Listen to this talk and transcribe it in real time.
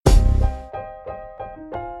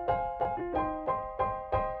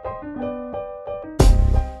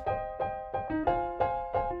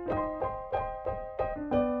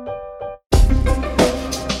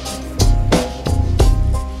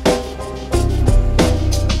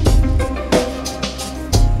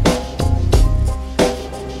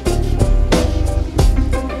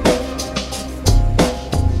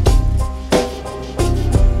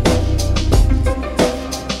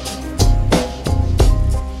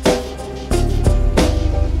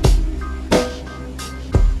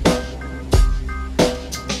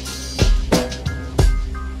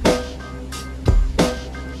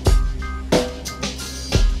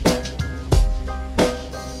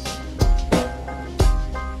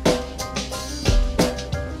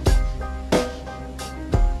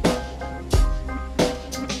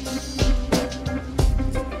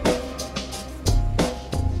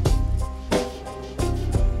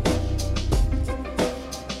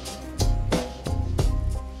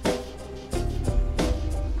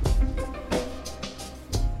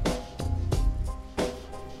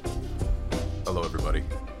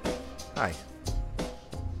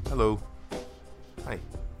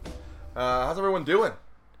How's everyone doing?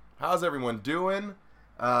 How's everyone doing?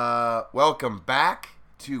 Welcome back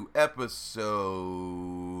to episode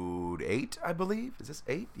 8, I believe. Is this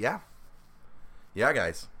 8? Yeah. Yeah,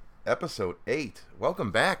 guys. Episode 8.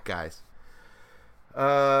 Welcome back, guys.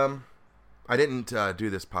 I didn't do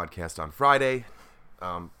this podcast on Friday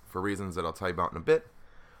for reasons that I'll tell you about in a bit.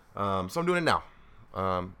 So I'm doing it now.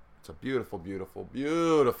 It's a beautiful, beautiful,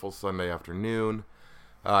 beautiful Sunday afternoon.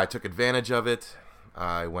 I took advantage of it.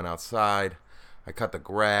 I went outside. I cut the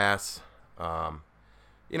grass.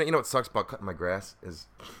 You know what sucks about cutting my grass is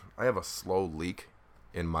I have a slow leak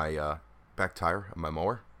in my back tire of my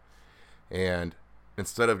mower, and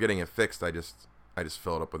instead of getting it fixed, I just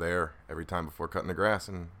fill it up with air every time before cutting the grass,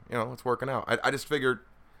 and it's working out. I just figured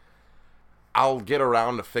I'll get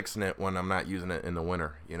around to fixing it when I'm not using it in the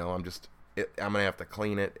winter. I'm gonna have to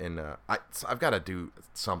clean it, and I've got to do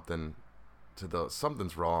something to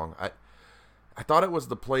something's wrong. I thought it was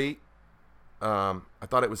the plate. I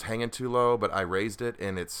thought it was hanging too low, but I raised it,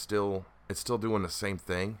 and it's still doing the same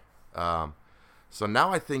thing. So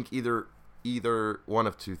now I think either one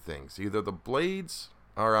of two things: either the blades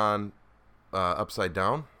are on upside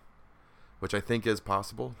down, which I think is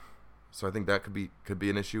possible. So I think that could be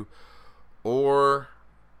an issue, or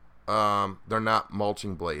they're not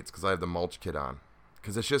mulching blades because I have the mulch kit on.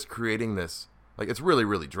 Because it's just creating this, like, it's really,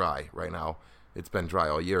 really dry right now. It's been dry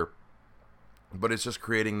all year. But it's just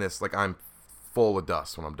creating this, like, I'm full of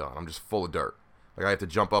dust when I'm done. I'm just full of dirt. Like, I have to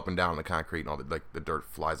jump up and down the concrete, and all the dirt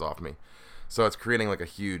flies off me. So it's creating, like, a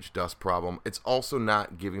huge dust problem. It's also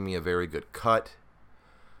not giving me a very good cut.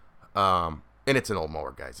 And it's an old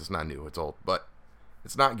mower, guys. It's not new. It's old. But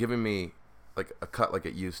it's not giving me, like, a cut like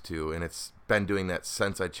it used to. And it's been doing that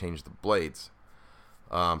since I changed the blades.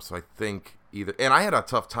 So I think either... And I had a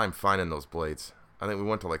tough time finding those blades. I think we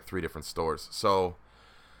went to, like, 3 different stores. So...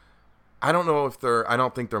 I don't know if I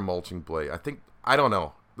don't think they're mulching blade. I don't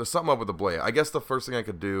know. There's something up with the blade. I guess the first thing I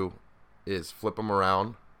could do is flip them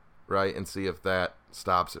around, right, and see if that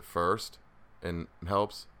stops it first and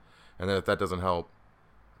helps. And then if that doesn't help,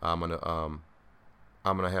 I'm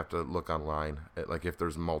gonna have to look online at, like, if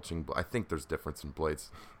there's mulching. I think there's difference in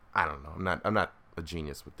blades. I don't know. I'm not a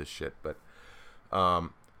genius with this shit, but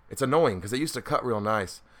it's annoying because it used to cut real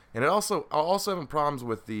nice, and I'm also having problems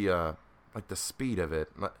with the like the speed of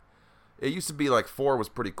it. It used to be like 4 was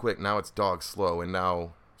pretty quick. Now it's dog slow. And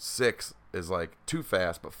now 6 is like too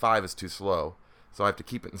fast, but 5 is too slow. So I have to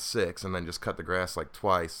keep it in 6 and then just cut the grass like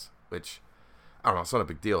twice, which, I don't know, it's not a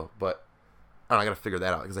big deal. But I don't know, I got to figure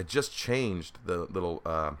that out because I just changed the little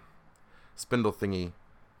spindle thingy,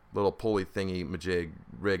 little pulley thingy, majig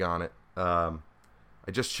rig on it. I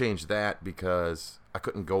just changed that because I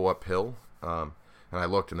couldn't go uphill. And I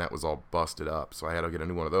looked, and that was all busted up. So I had to get a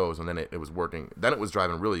new one of those, and then it was working. Then it was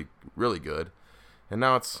driving really, really good. And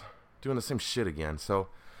now it's doing the same shit again. So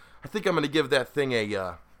I think I'm going to give that thing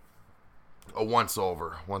a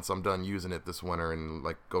once-over once I'm done using it this winter and,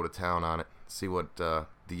 like, go to town on it, see what the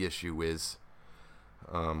issue is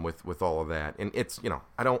with all of that. And it's,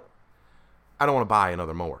 I don't want to buy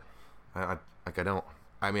another mower. I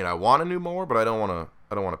want a new mower, but I don't want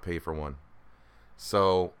to pay for one.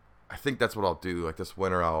 So... I think that's what I'll do. Like, this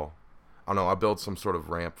winter, I'll build some sort of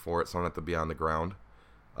ramp for it so I don't have to be on the ground.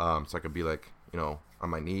 So I could be, like, on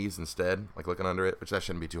my knees instead, like, looking under it, which that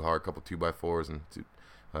shouldn't be too hard. A couple 2x4s and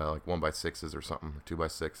like 1x6s or something, or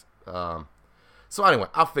 2x6. So anyway,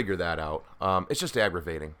 I'll figure that out. It's just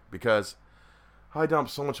aggravating because I dump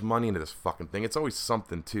so much money into this fucking thing. It's always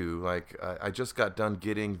something, too. Like, I just got done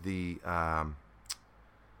getting the...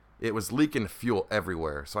 It was leaking fuel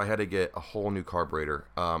everywhere, so I had to get a whole new carburetor.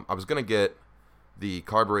 I was going to get the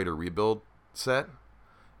carburetor rebuild set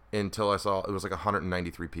until I saw it was like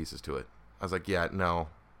 193 pieces to it. I was like, yeah, no.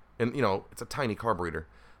 And, it's a tiny carburetor.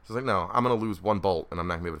 So I was like, no, I'm going to lose one bolt, and I'm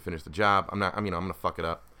not going to be able to finish the job. I'm going to fuck it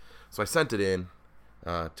up. So I sent it in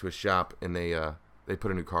to a shop, and they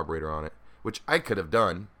put a new carburetor on it, which I could have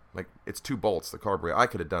done. Like, it's 2 bolts, the carburetor. I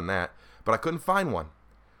could have done that, but I couldn't find one.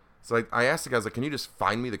 So I asked the guy, I was like, can you just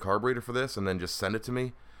find me the carburetor for this and then just send it to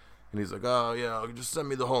me? And he's like, oh, yeah, just send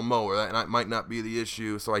me the whole mower. That might not be the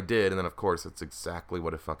issue. So I did. And then, of course, it's exactly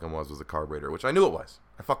what it fucking was a carburetor, which I knew it was.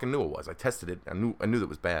 I fucking knew it was. I tested it. I knew that it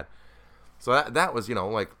was bad. So that was,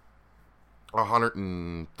 like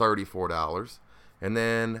 $134. And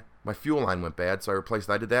then my fuel line went bad, so I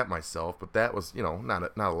did that myself. But that was,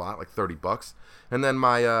 not a lot, like $30. And then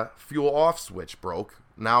my fuel off switch broke.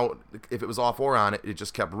 Now, if it was off or on, it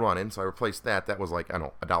just kept running. So I replaced that. That was like, I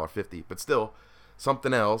don't know, $1.50. But still,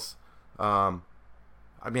 something else. I've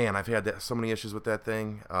had so many issues with that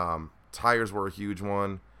thing. Tires were a huge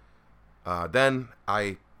one. Then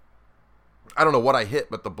I I don't know what I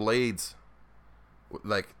hit, but the blades,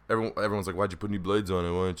 like, everyone's like, why'd you put new blades on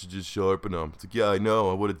it? Why don't you just sharpen them? It's like, yeah, I know.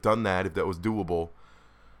 I would have done that if that was doable.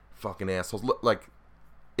 Fucking assholes. Like,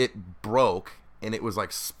 it broke, and it was,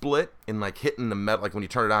 like, split and, like, hitting the metal. Like, when you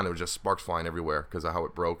turn it on, it was just sparks flying everywhere because of how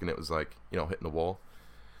it broke, and it was, like, you know, hitting the wall.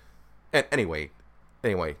 And anyway,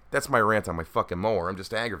 that's my rant on my fucking mower. I'm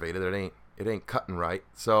just aggravated. It ain't cutting right.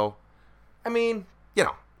 So, I mean, you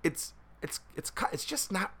know, it's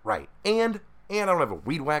just not right. And I don't have a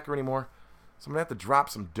weed whacker anymore. So I'm going to have to drop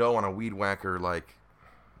some dough on a weed whacker, like,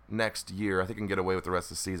 next year. I think I can get away with the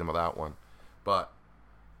rest of the season without one. But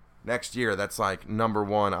next year, that's, like, number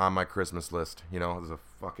one on my Christmas list. You know, there's a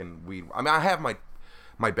fucking weed. I mean, I have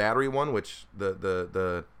my battery one, which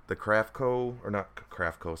the Craftco, or not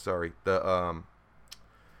Craftco, sorry. The,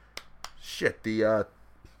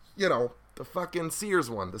 you know, the fucking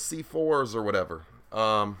Sears one, the C4s or whatever.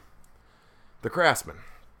 The Craftsman.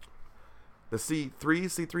 The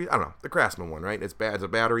C3, I don't know, the Craftsman one, right? It's a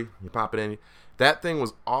battery, you pop it in. That thing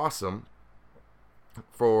was awesome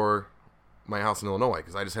for my house in Illinois,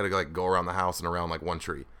 because I just had to, like, go around the house and around, like, one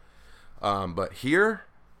tree. But here,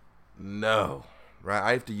 no, right?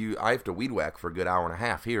 I have to weed whack for a good hour and a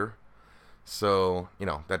half here. So, you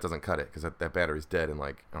know, that doesn't cut it, because that battery's dead in,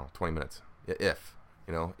 like, I don't know, 20 minutes. If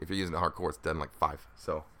you're using it hardcore, it's dead in, like, 5.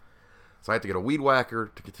 So I have to get a weed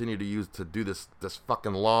whacker to continue to do this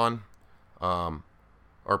fucking lawn.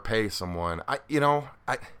 Or pay someone.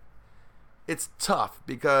 It's tough,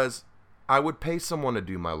 because I would pay someone to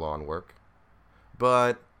do my lawn work,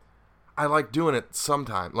 but I like doing it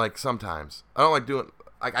sometimes. I don't like doing,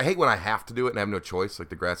 like, I hate when I have to do it and I have no choice. Like,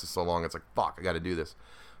 the grass is so long, it's like, fuck, I gotta do this.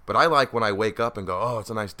 But I like when I wake up and go, oh, it's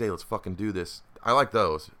a nice day, let's fucking do this. I like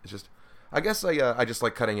those. It's just, I guess I just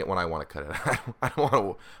like cutting it when I want to cut it. I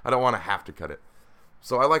don't want to have to cut it.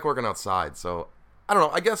 So I like working outside. So I don't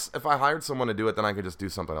know. I guess if I hired someone to do it, then I could just do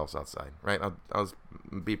something else outside, right? I'll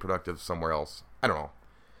be productive somewhere else. I don't know.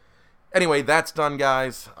 Anyway, that's done,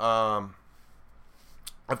 guys. I've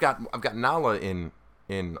got Nala in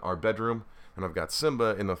our bedroom, and I've got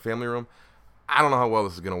Simba in the family room. I don't know how well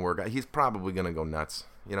this is gonna work. He's probably gonna go nuts.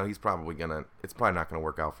 You know, it's probably not gonna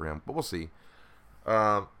work out for him, but we'll see.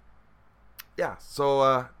 Yeah.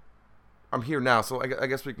 So I'm here now. So I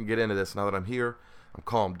guess we can get into this now that I'm here. I'm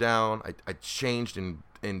calmed down. I changed and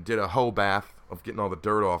did a hoe bath of getting all the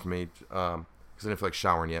dirt off me, because I didn't feel like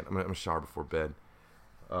showering yet. I'm gonna shower before bed.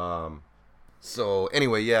 So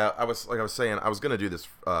anyway, yeah, I was saying, I was gonna do this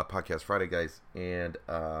podcast Friday, guys, and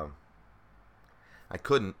I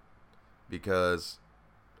couldn't, because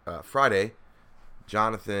Friday,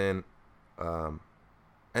 Jonathan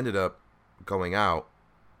ended up going out,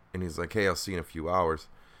 and he's like, "Hey, I'll see you in a few hours,"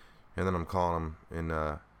 and then I'm calling him, and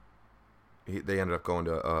they ended up going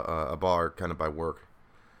to a bar kind of by work.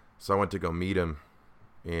 So I went to go meet him,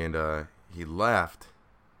 and he left,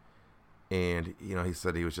 and, you know, he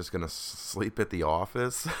said he was just going to sleep at the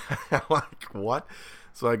office. I'm like, what?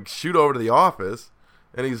 So I shoot over to the office,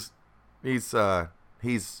 and he's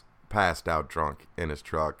passed out drunk in his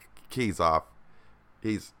truck, keys off,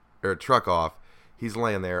 truck off. He's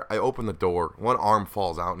laying there. I open the door. One arm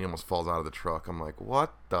falls out, and he almost falls out of the truck. I'm like,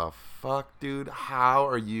 what the fuck, dude? How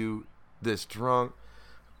are you this drunk?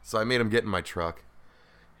 So I made him get in my truck,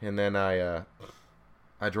 and then I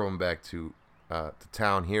drove him back to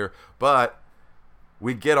town here. But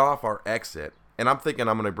we get off our exit, and I'm thinking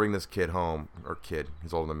I'm gonna bring this kid home, or kid,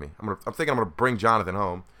 he's older than me. I'm thinking I'm gonna bring Jonathan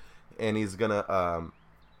home, and he's gonna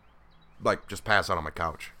like just pass out on my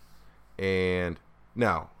couch. And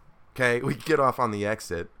no, okay, we get off on the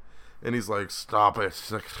exit, and he's like, "Stop at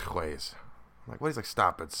 6 ways." I'm like, what? He's like,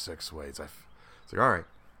 "Stop at 6 ways." It's like, all right.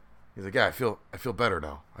 He's like, "Yeah, I feel better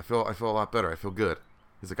now. I feel a lot better. I feel good."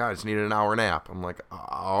 He's like, "I just needed an hour nap." I'm like,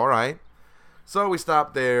 all right. So we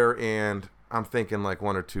stopped there, and I'm thinking like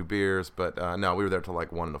 1 or 2 beers, but no, we were there till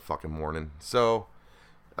like 1 in the fucking morning. So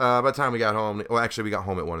by the time we got home, well, actually we got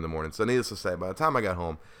home at 1 in the morning. So needless to say, by the time I got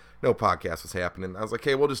home, no podcast was happening. I was like,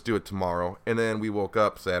 "Hey, we'll just do it tomorrow." And then we woke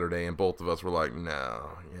up Saturday, and both of us were like,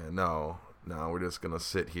 no, we're just gonna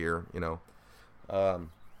sit here, you know.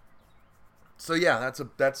 So yeah,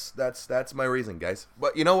 that's my reason, guys.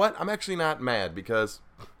 But you know what? I'm actually not mad, because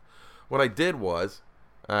what I did was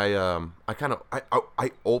I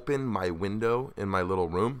opened my window in my little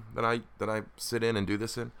room that I sit in and do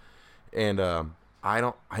this in, and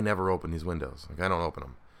I never open these windows. Like, I don't open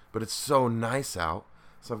them, but it's so nice out.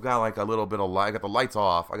 So I've got like a little bit of light. I got the lights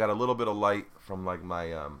off. I got a little bit of light from like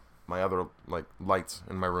my other like lights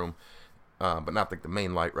in my room, but not like the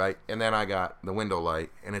main light, right? And then I got the window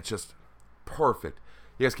light, and it's just perfect.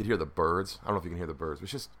 You guys could hear the birds. I don't know if you can hear the birds,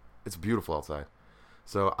 but it's beautiful outside.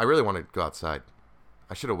 So I really want to go outside.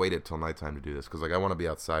 I should have waited till nighttime to do this because like I want to be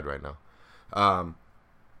outside right now.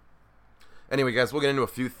 Anyway, guys, we'll get into a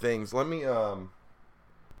few things. Let me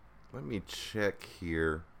check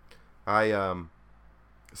here.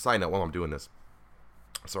 Side note while I'm doing this.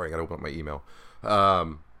 Sorry, I gotta open up my email.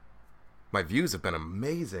 My views have been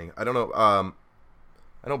amazing. I don't know.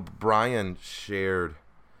 I know Brian shared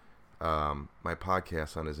my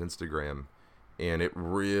podcast on his Instagram, and it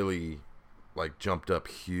really like jumped up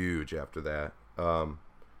huge after that.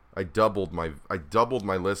 I doubled my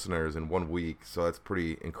listeners in 1 week, so that's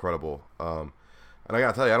pretty incredible. And I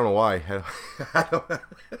gotta tell you, I don't know why.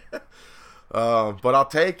 But I'll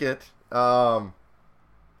take it. No,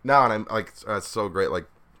 and I'm like, it's so great. Like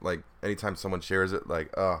anytime someone shares it,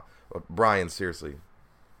 like, Brian, seriously,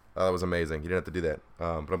 that was amazing. You didn't have to do that,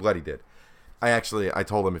 but I'm glad he did. I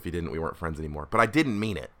told him if he didn't, we weren't friends anymore. But I didn't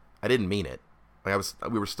mean it. Like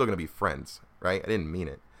we were still gonna be friends, right? I didn't mean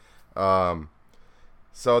it.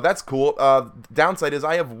 So that's cool. Downside is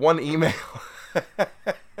I have one email.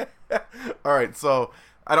 All right, so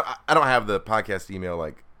I don't have the podcast email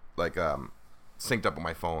like synced up on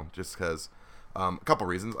my phone just because a couple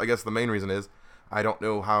reasons. I guess the main reason is I don't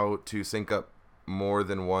know how to sync up more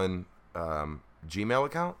than one Gmail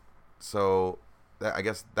account. So I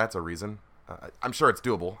guess that's a reason. I'm sure it's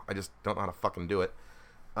doable. I just don't know how to fucking do it.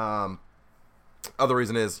 Other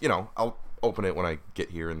reason is, I'll open it when I get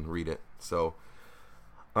here and read it. So,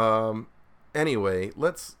 anyway,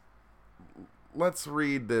 let's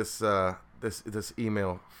read this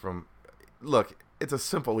email from. Look, it's a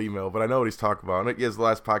simple email, but I know what he's talking about. And yes, the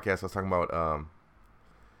last podcast I was talking about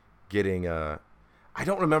getting. I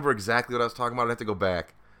don't remember exactly what I was talking about. I have to go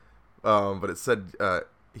back. But it said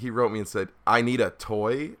he wrote me and said, "I need a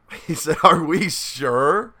toy." He said, "Are we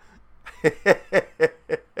sure?"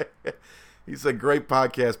 He said, "Great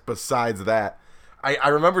podcast besides that." I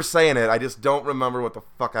remember saying it. I just don't remember what the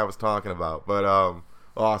fuck I was talking about. But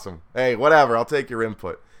awesome. Hey, whatever. I'll take your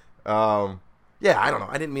input. Yeah, I don't know.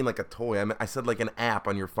 I didn't mean like a toy. I said like an app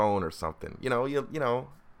on your phone or something. You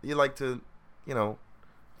like to,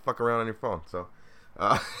 fuck around on your phone. So,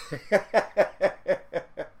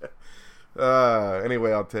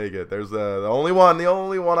 anyway, I'll take it. There's the only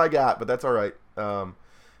one I got, but that's all right.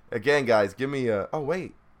 Again, guys, give me a. Oh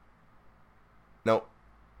wait. No.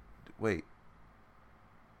 Wait.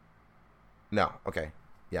 No. Okay.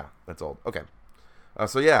 Yeah, that's old. Okay.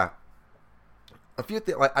 So yeah, a few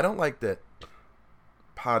things. Like I don't like that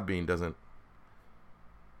Podbean doesn't.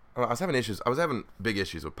 I was having issues. I was having big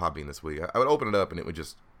issues with Podbean this week. I would open it up and it would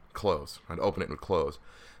just close. I'd open it and it would close.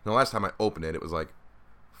 And the last time I opened it, it was like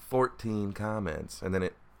 14 comments, and then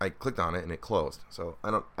I clicked on it and it closed. So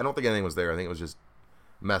I don't think anything was there. I think it was just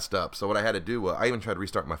messed up. So what I had to do was I even tried to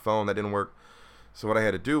restart my phone. That didn't work. So what I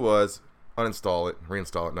had to do was uninstall it,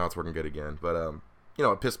 reinstall it. Now it's working good again. But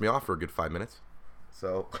it pissed me off for a good 5 minutes.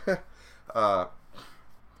 So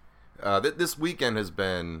this weekend has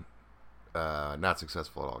been not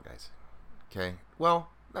successful at all, guys. Okay. Well,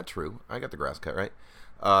 not true. I got the grass cut right.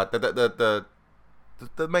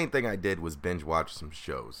 The main thing I did was binge watch some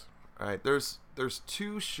shows. All right. There's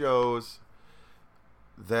 2 shows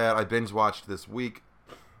that I binge watched this week.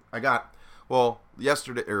 I got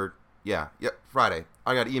Friday.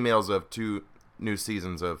 I got emails of 2 new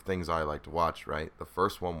seasons of things I like to watch. Right. The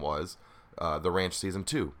first one was The Ranch Season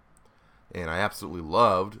 2. And I absolutely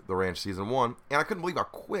loved The Ranch Season 1. And I couldn't believe how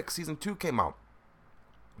quick Season 2 came out.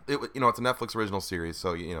 It's a Netflix original series,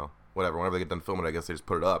 so, whatever. Whenever they get done filming, I guess they just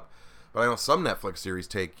put it up. But I know some Netflix series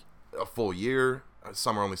take a full year.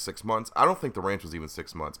 Some are only 6 months. I don't think The Ranch was even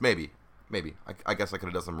 6 months. Maybe. I guess I could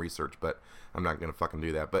have done some research, but I'm not going to fucking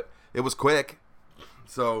do that. But it was quick.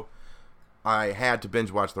 So I had to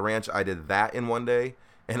binge watch The Ranch. I did that in one day.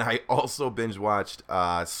 And I also binge watched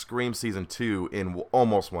Scream Season 2 in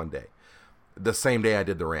almost one day. The same day I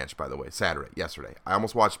did The Ranch, by the way, yesterday. I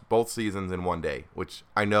almost watched both seasons in one day, which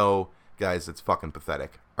I know, guys, it's fucking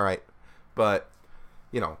pathetic. All right, but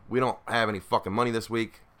we don't have any fucking money this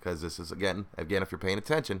week because this is again, if you're paying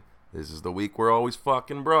attention, this is the week we're always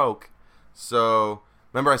fucking broke. So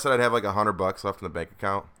remember, I said I'd have like $100 left in the bank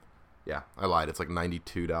account. Yeah, I lied. It's like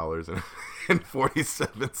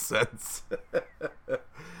 $92.47.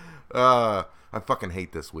 I fucking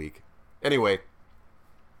hate this week. Anyway.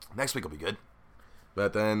 Next week will be good.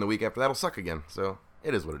 But then the week after that will suck again. So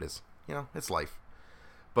it is what it is. It's life.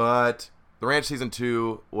 But The Ranch Season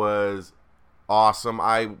 2 was awesome.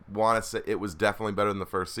 I want to say it was definitely better than the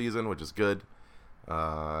first season, which is good.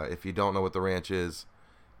 If you don't know what The Ranch is,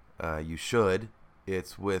 you should.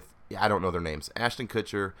 It's with, I don't know their names, Ashton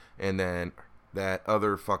Kutcher, and then that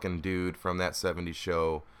other fucking dude from that 70s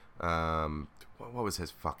show. what was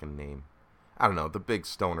his fucking name? I don't know. The big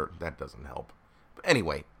stoner. That doesn't help. But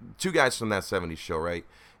anyway, 2 guys from that 70s show, right?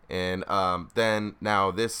 And then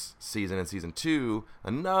now this season, in season 2,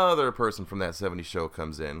 another person from that 70s show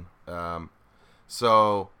comes in.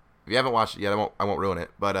 So if you haven't watched it yet, I won't ruin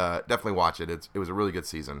it. But definitely watch it. It was a really good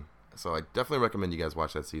season. So I definitely recommend you guys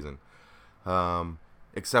watch that season.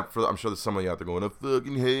 Except for, I'm sure there's some of you out there going, I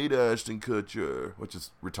fucking hate Ashton Kutcher, which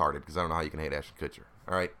is retarded because I don't know how you can hate Ashton Kutcher.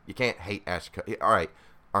 All right, you can't hate Ashton Kutcher. All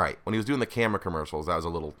right. When he was doing the camera commercials, that was a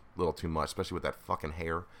little too much, especially with that fucking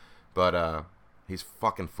hair. But he's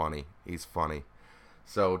fucking funny. He's funny.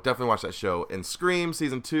 So definitely watch that show. And Scream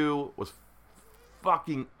season 2 was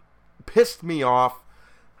fucking pissed me off.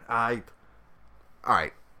 All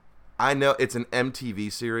right. I know it's an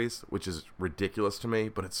MTV series, which is ridiculous to me,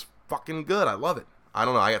 but it's fucking good. I love it. I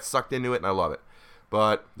don't know. I got sucked into it, and I love it.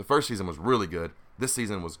 But the first season was really good. This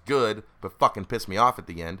season was good, but fucking pissed me off at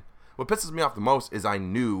the end. What pisses me off the most is I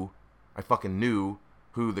fucking knew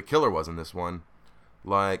who the killer was in this one.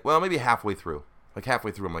 Like, well, maybe halfway through. Like,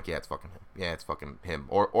 halfway through, I'm like, yeah, it's fucking him. Yeah, it's fucking him.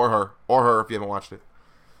 Or her, if you haven't watched it.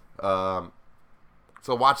 So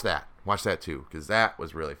watch that. Watch that, too, because that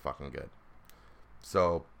was really fucking good.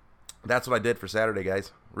 So that's what I did for Saturday,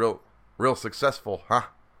 guys. Real successful, huh?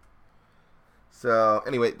 So,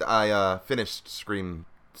 anyway, I finished Scream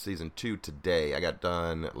Season 2 today. I got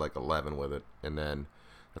done at like 11 with it, and then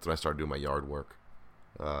that's when I started doing my yard work.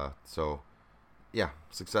 So, yeah,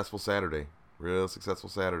 successful Saturday. Real successful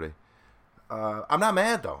Saturday. I'm not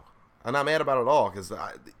mad, though. I'm not mad about it at all, because,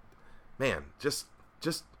 man, just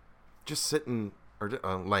sitting, or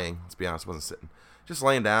laying, let's be honest, I wasn't sitting. Just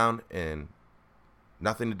laying down and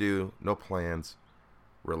nothing to do, no plans,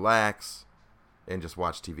 relax, and just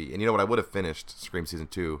watch TV. And you know what? I would have finished Scream Season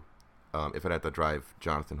 2 if I'd had to drive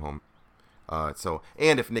Jonathan home.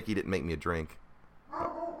 And if Nikki didn't make me a drink.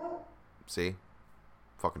 See?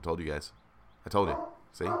 Fucking told you guys. I told you.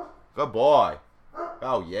 See? Good boy.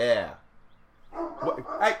 Oh, yeah.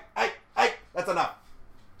 Hey, that's enough.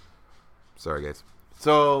 Sorry, guys.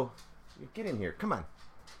 So, get in here. Come on.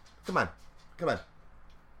 Come on,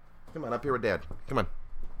 up here with Dad. Come on.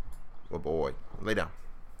 Good boy. Lay down.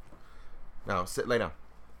 No, lay down.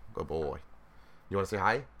 Good boy. You want to say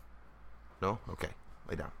hi? No? Okay.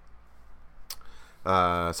 Lay down.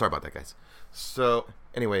 Sorry about that, guys. So,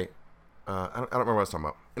 anyway, I don't remember what I was talking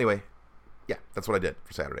about. Anyway, yeah, that's what I did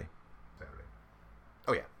for Saturday.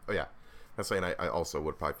 Oh, yeah. That's saying I also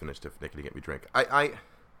would probably finished if Nick didn't get me a drink.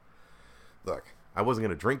 Look, I wasn't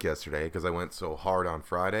going to drink yesterday because I went so hard on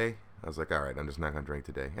Friday. I was like, all right, I'm just not going to drink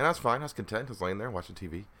today. And that's fine. I was content. I was laying there watching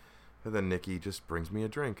TV. And then Nikki just brings me a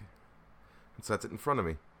drink and sets it in front of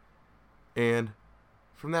me. And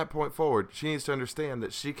from that point forward, she needs to understand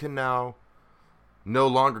that she can now no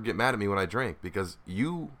longer get mad at me when I drink because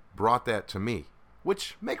you brought that to me,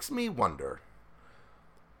 which makes me wonder.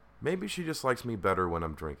 Maybe she just likes me better when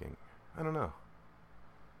I'm drinking. I don't know.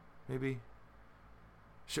 Maybe.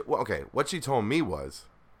 Okay, what she told me was,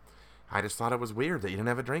 I just thought it was weird that you didn't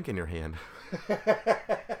have a drink in your hand.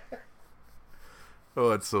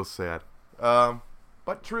 Oh, it's so sad.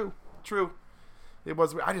 But true. It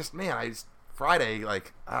was, Friday,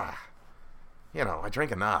 like, I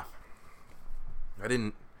drank enough. I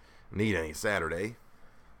didn't need any Saturday.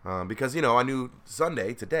 Because, I knew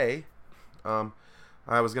Sunday, today,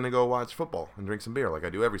 I was going to go watch football and drink some beer like I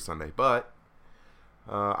do every Sunday. But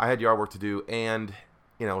I had yard work to do and,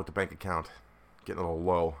 with the bank account getting a little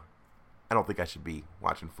low, I don't think I should be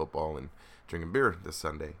watching football and drinking beer this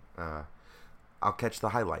Sunday. I'll catch the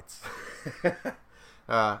highlights.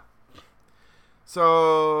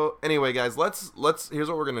 So anyway, guys, let's here's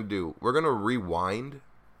what we're gonna do. We're gonna rewind.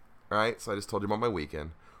 All right. So I just told you about my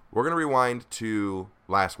weekend. We're gonna rewind to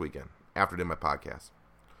last weekend after I did my podcast.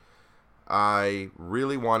 I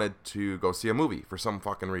really wanted to go see a movie for some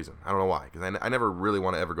fucking reason. I don't know why, because I never really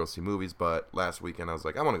want to ever go see movies. But last weekend I was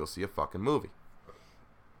like, I want to go see a fucking movie.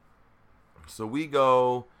 So we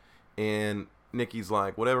go, and Nikki's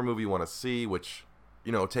like, whatever movie you want to see, which,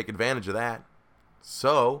 take advantage of that.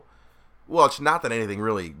 So, well, it's not that anything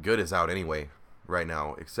really good is out anyway right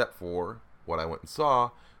now, except for what I went and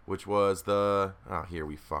saw, which was here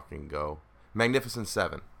we fucking go. Magnificent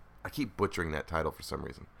Seven. I keep butchering that title for some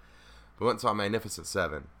reason. But went and saw Magnificent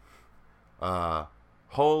Seven.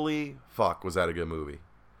 Holy fuck, was that a good movie.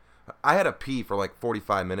 I had to pee for like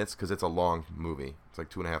 45 minutes because it's a long movie. It's like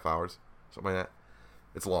 2.5 hours. Something like that.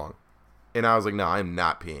 It's long. And I was like, no, I'm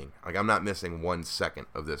not peeing. Like, I'm not missing 1 second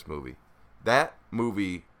of this movie. That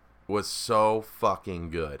movie was so fucking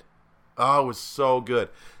good. Oh, it was so good.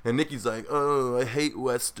 And Nikki's like, oh, I hate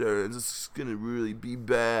Westerns. It's going to really be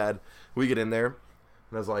bad. We get in there. And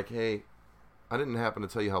I was like, hey, I didn't happen to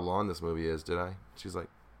tell you how long this movie is, did I? She's like,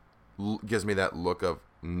 gives me that look of,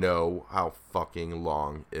 no, how fucking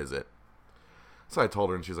long is it? So I told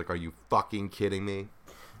her, and she's like, are you fucking kidding me?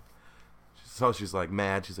 So she's like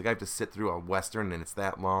mad. She's like, I have to sit through a Western and it's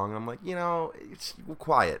that long. I'm like,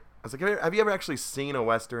 quiet. I was like, have you ever actually seen a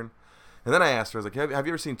Western? And then I asked her, I was like, have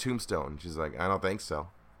you ever seen Tombstone? She's like, I don't think so.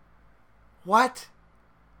 What?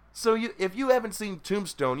 So if you haven't seen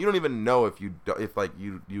Tombstone, you don't even know if you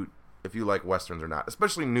like Westerns or not,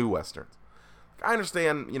 especially new Westerns. I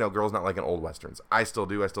understand, girls not liking old Westerns. I still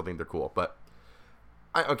do. I still think they're cool. But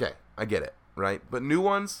I get it, right? But new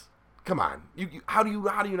ones, come on. How do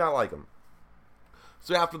you not like them?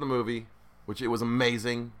 So after the movie, which it was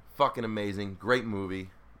amazing, fucking amazing, great movie.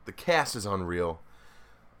 The cast is unreal.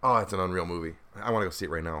 Oh, it's an unreal movie. I want to go see it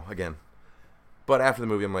right now again. But after the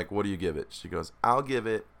movie, I'm like, what do you give it? She goes, I'll give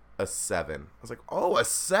it a 7. I was like, oh, a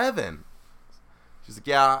 7. She's like,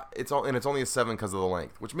 yeah, it's only a 7 because of the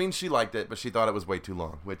length, which means she liked it, but she thought it was way too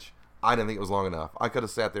long, which I didn't think it was long enough. I could have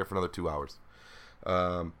sat there for another 2 hours.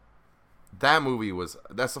 That's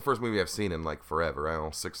the first movie I've seen in like forever. I don't know,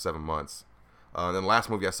 6-7 months. And then the last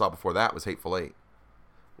movie I saw before that was Hateful Eight,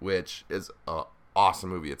 which is an awesome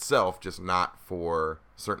movie itself, just not for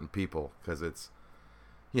certain people, because it's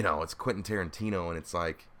Quentin Tarantino, and it's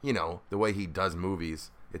like, the way he does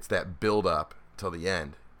movies, it's that build up till the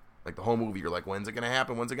end. Like the whole movie, you're like, when's it going to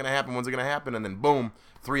happen? When's it going to happen? When's it going to happen? And then boom,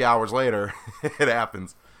 3 hours later, it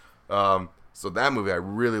happens. So that movie I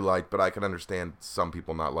really liked, but I can understand some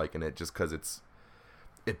people not liking it just because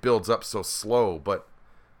it builds up so slow. But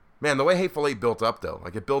man, the way Hateful Eight built up though,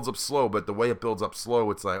 like it builds up slow, but the way it builds up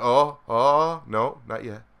slow, it's like, oh, no, not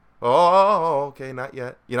yet. Oh, okay, not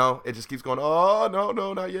yet. It just keeps going, oh,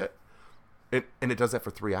 no, not yet. And it does that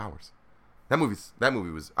for 3 hours. I think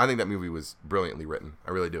that movie was brilliantly written.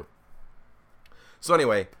 I really do. So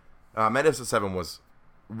anyway, Magnificent Seven was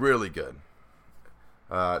really good.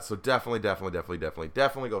 So definitely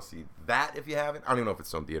go see that if you haven't. I don't even know if it's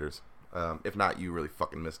still in theaters. If not, you really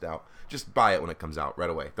fucking missed out. Just buy it when it comes out right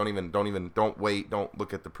away. Don't wait. Don't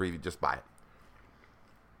look at the preview. Just buy it.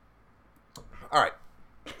 All right.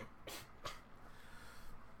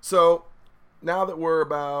 So now that we're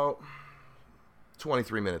about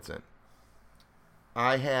 23 minutes in,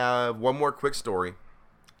 I have one more quick story,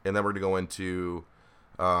 and then we're going to go into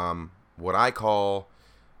what I call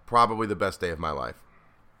probably the best day of my life.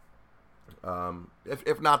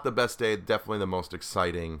 If not the best day, definitely the most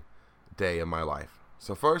exciting day of my life.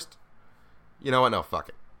 So first, you know what? No, fuck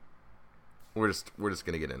it. We're just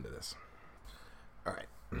going to get into this. All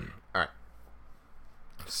right.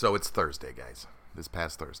 So it's Thursday, guys. This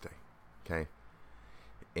past Thursday. Okay?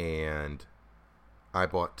 And I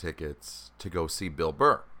bought tickets to go see Bill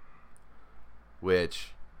Burr,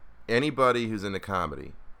 which anybody who's into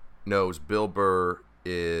comedy knows Bill Burr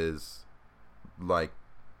is like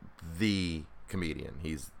the comedian.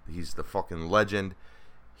 He's the fucking legend.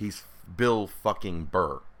 He's Bill fucking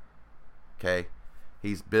Burr. Okay?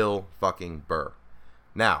 He's Bill fucking Burr.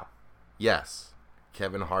 Now, yes,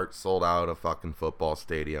 Kevin Hart sold out a fucking football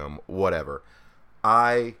stadium, whatever.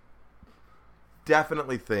 I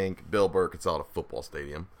definitely think Bill Burr could sell out a football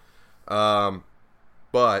stadium. But,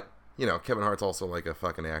 Kevin Hart's also like a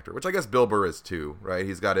fucking actor, which I guess Bill Burr is too, right?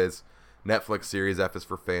 He's got his Netflix series, F is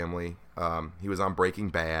for Family. He was on Breaking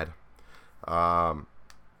Bad. But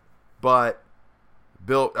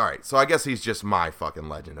Bill, all right, so I guess he's just my fucking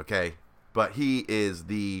legend, okay? But he is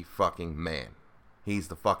the fucking man. He's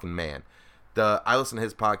the fucking man. I listen to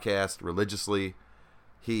his podcast religiously.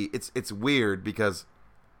 It's weird because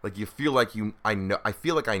like you feel like I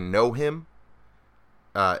feel like I know him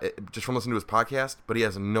just from listening to his podcast, but he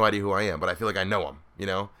has no idea who I am, but I feel like I know him,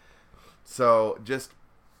 So just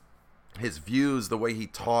his views, the way he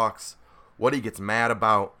talks, what he gets mad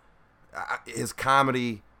about, his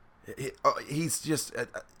comedy, he's just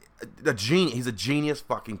a genius. He's a genius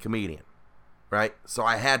fucking comedian, right? So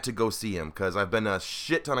I had to go see him because I've been to a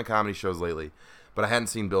shit ton of comedy shows lately, but I hadn't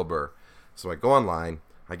seen Bill Burr. So I go online,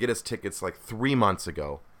 I get his tickets like 3 months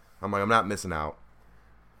ago. I'm like, I'm not missing out.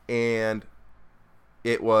 And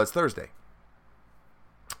it was Thursday.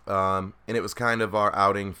 And it was kind of our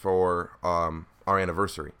outing for our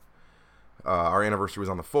anniversary. Our anniversary was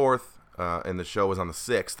on the 4th, and the show was on the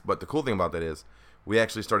 6th. But the cool thing about that is we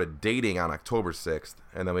actually started dating on October 6th,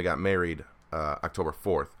 and then we got married October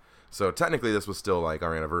 4th. So technically this was still like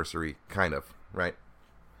our anniversary, kind of, right?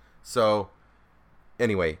 So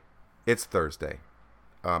anyway, it's Thursday.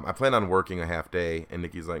 I plan on working a half day, and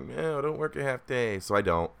Nikki's like, no, don't work a half day. So I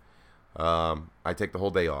don't. I take the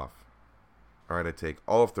whole day off. All right, I take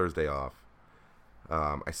all of Thursday off.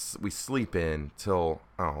 We sleep in till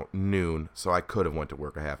noon, so I could have went to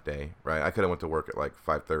work a half day, right? I could have went to work at like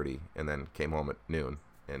 5:30 and then came home at noon,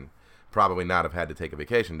 and probably not have had to take a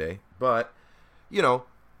vacation day. But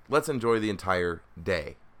let's enjoy the entire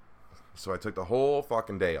day. So I took the whole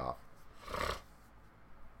fucking day off.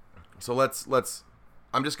 So let's.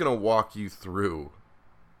 I'm just gonna walk you through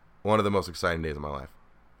one of the most exciting days of my life.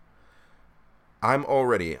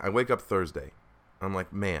 I wake up Thursday. I'm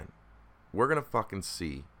like, man, we're going to fucking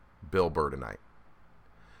see Bill Burr tonight.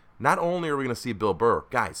 Not only are we going to see Bill Burr,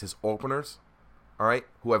 guys, his openers, all right,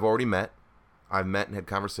 who I've already met, I've met and had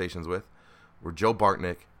conversations with, were Joe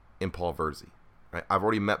Bartnick and Paul Verzi. Right? I've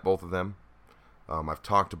already met both of them. I've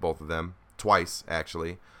talked to both of them twice,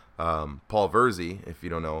 actually. Paul Verzi, if you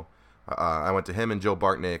don't know, I went to him and Joe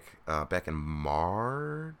Bartnick back in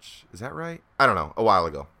March. Is that right? I don't know. A while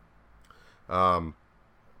ago.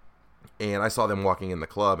 And I saw them walking in the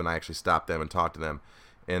club, and I actually stopped them and talked to them.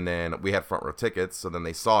 And then we had front row tickets, so then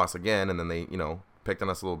they saw us again, and then they, picked on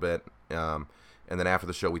us a little bit. And then after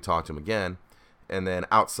the show, we talked to him again. And then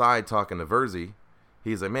outside talking to Verzi,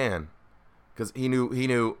 he's like, man, because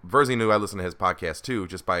Verzi knew I listened to his podcast too,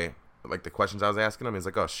 just by like the questions I was asking him. He's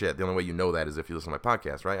like, oh shit, the only way you know that is if you listen to my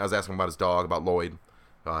podcast, right? I was asking him about his dog, about Lloyd,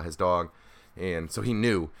 his dog. And so he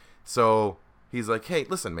knew. So he's like, hey,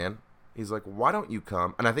 listen, man. He's like, why don't you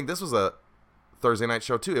come? And I think this was a Thursday night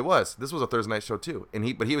show too. This was a Thursday night show too.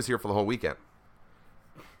 But he was here for the whole weekend.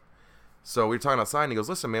 So we were talking outside, and he goes,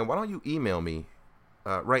 listen, man, why don't you email me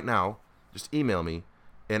right now? Just email me,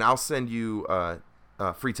 and I'll send you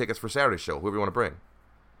free tickets for Saturday's show, whoever you want to bring.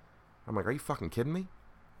 I'm like, are you fucking kidding me?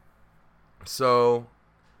 So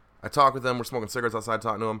I talk with him. We're smoking cigarettes outside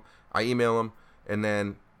talking to him. I email him, and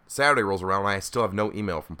then Saturday rolls around, and I still have no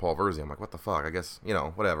email from Paul Verzi. I'm like, what the fuck? I guess,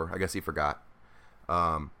 whatever. I guess he forgot.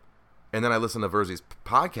 And then I listened to Verzi's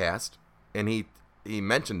podcast, and he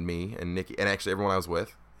mentioned me and Nikki, and actually everyone I was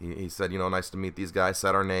with. He said, nice to meet these guys,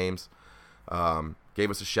 said our names, gave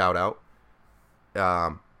us a shout out.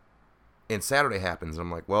 And Saturday happens.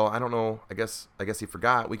 I'm like, well, I don't know. I guess he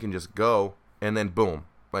forgot. We can just go. And then boom,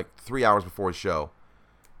 like 3 hours before his show,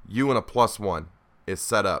 you and a +1 is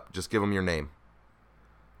set up. Just give him your name.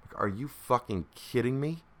 Like, are you fucking kidding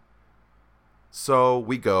me? So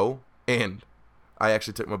we go, and I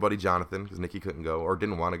actually took my buddy Jonathan, because Nikki couldn't go, or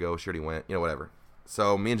didn't want to go. She already went, whatever.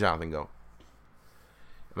 So me and Jonathan go.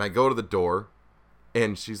 And I go to the door,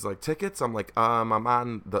 and she's like, tickets? I'm like, I'm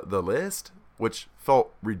on the list, which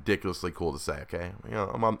felt ridiculously cool to say, okay?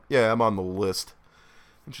 I'm on the list.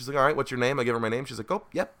 And she's like, all right, what's your name? I give her my name. She's like, oh,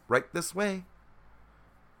 yep, right this way.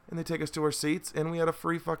 And they take us to our seats, and we had a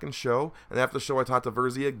free fucking show. And after the show, I talked to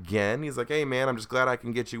Verzi again. He's like, hey, man, I'm just glad I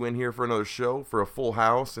can get you in here for another show, for a full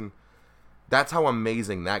house. And that's how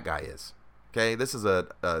amazing that guy is. Okay, this is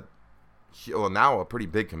now a pretty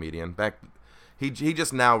big comedian. He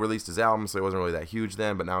just now released his album, so he wasn't really that huge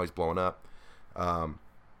then, but now he's blowing up.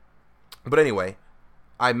 But anyway,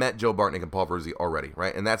 I met Joe Bartnick and Paul Verzi already,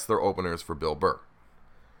 right? And that's their openers for Bill Burr.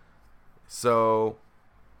 So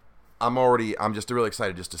I'm just really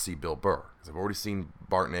excited just to see Bill Burr. Because I've already seen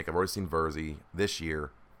Bartnick, I've already seen Verzi. This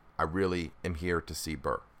year, I really am here to see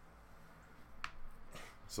Burr.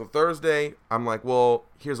 So Thursday, I'm like, well,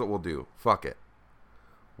 here's what we'll do. Fuck it.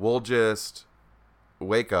 We'll just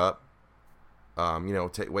wake up,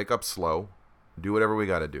 wake up slow, do whatever we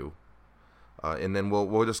got to do. And then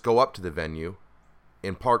we'll just go up to the venue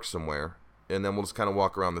and park somewhere, and then we'll just kind of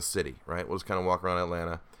walk around the city, right? We'll just kind of walk around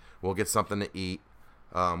Atlanta. We'll get something to eat.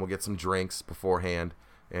 We'll get some drinks beforehand,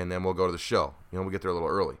 and then we'll go to the show. We'll get there a little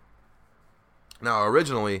early. Now,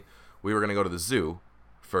 originally, we were going to go to the zoo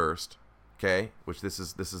first, okay? Which this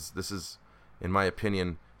is, in my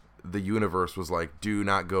opinion, the universe was like, do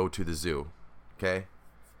not go to the zoo, okay?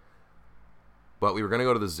 But we were going to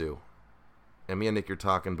go to the zoo. And me and Nick are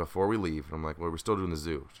talking before we leave. And I'm like, well, we're still doing the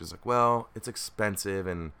zoo. She's like, well, it's expensive,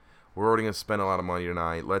 and we're already going to spend a lot of money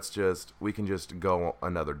tonight. We can just go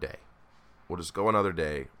another day. We'll just go another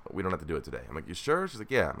day. We don't have to do it today. I'm like, you sure? She's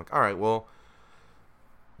like, yeah. I'm like, all right, well,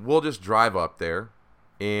 we'll just drive up there,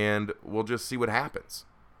 and we'll just see what happens.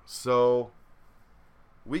 So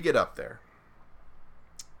we get up there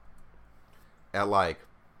at like,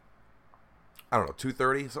 I don't know,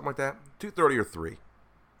 2:30, something like that. 2:30 or 3.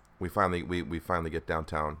 We finally get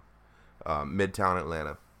downtown, Midtown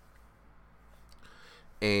Atlanta.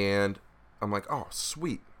 And I'm like, oh,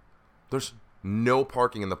 sweet. There's no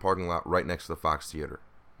parking in the parking lot right next to the Fox Theater.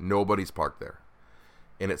 Nobody's parked there.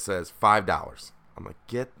 And it says $5. I'm like,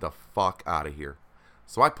 get the fuck out of here.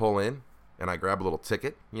 So I pull in, and I grab a little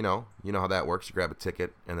ticket. You know how that works. You grab a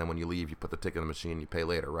ticket, and then when you leave, you put the ticket in the machine, you pay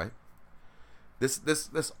later, right?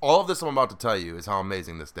 All of this I'm about to tell you is how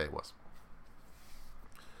amazing this day was.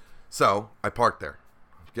 So, I parked there.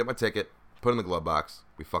 Get my ticket, put it in the glove box.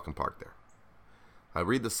 We fucking parked there. I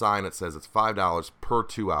read the sign that says it's $5 per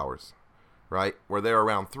 2 hours, right? We're there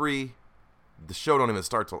around 3. The show don't even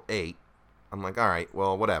start till 8. I'm like, all right,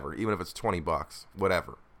 well, whatever. Even if it's $20,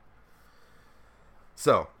 whatever.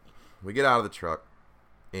 So, we get out of the truck,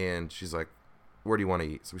 and she's like, where do you want to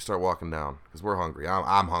eat? So we start walking down, because we're hungry.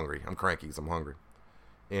 I'm hungry. I'm cranky because I'm hungry.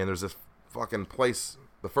 And there's this fucking place.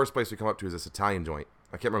 The first place we come up to is this Italian joint.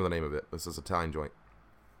 I can't remember the name of it. This is Italian joint.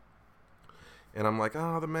 And I'm like,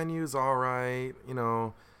 oh, the menu's all right, you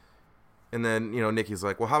know. And then, you know, Nikki's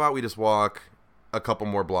like, well, how about we just walk a couple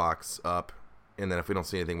more blocks up, and then if we don't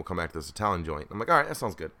see anything, we'll come back to this Italian joint. I'm like, all right, that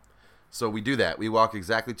sounds good. So we do that. We walk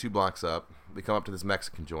exactly 2 blocks up. We come up to this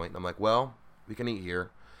Mexican joint. And I'm like, well, we can eat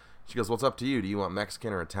here. She goes, well, it's up to you. Do you want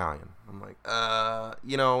Mexican or Italian? I'm like,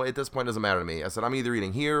 you know, at this point, it doesn't matter to me. I said, I'm either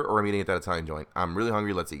eating here or I'm eating at that Italian joint. I'm really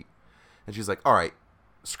hungry. Let's eat. And she's like, all right,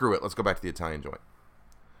 screw it. Let's go back to the Italian joint.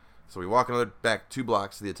 So we walk another back 2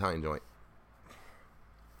 blocks to the Italian joint.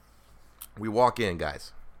 We walk in,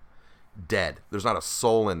 guys. Dead. There's not a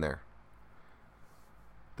soul in there.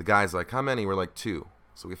 The guy's like, how many? We're like 2.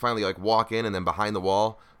 So we finally like walk in, and then behind the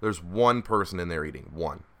wall, there's 1 person in there eating.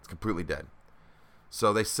 1. It's completely dead.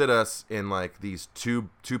 So they sit us in like these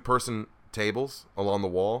two-person tables along the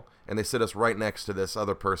wall, and they sit us right next to this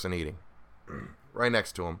other person eating. Right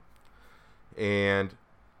next to him. And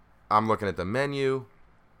I'm looking at the menu.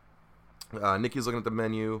 Nikki's looking at the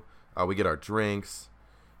menu. We get our drinks.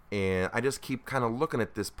 And I just keep kind of looking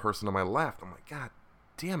at this person on my left. I'm like, God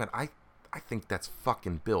damn it. I think that's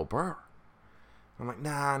fucking Bill Burr. I'm like,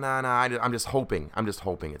 nah. I'm just hoping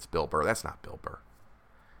it's Bill Burr. That's not Bill Burr.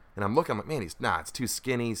 And I'm looking, I'm like, man, it's too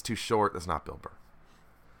skinny, he's too short. That's not Bill Burr.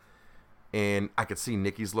 And I could see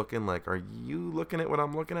Nikki's looking like, are you looking at what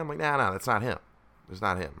I'm looking at? I'm like, nah, that's not him. It's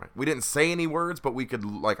not him, right? We didn't say any words, but we could,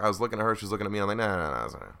 like, I was looking at her, she was looking at me, I'm like, nah,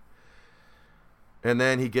 that's not him. And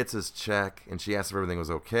then he gets his check, and she asks if everything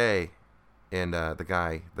was okay. And the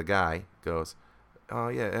guy goes, oh,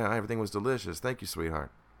 yeah, everything was delicious. Thank you,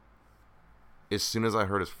 sweetheart. As soon as I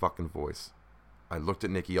heard his fucking voice, I looked at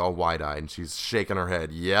Nikki all wide-eyed, and she's shaking her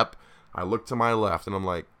head. Yep. I looked to my left, and I'm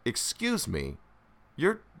like, excuse me,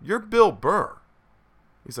 you're Bill Burr.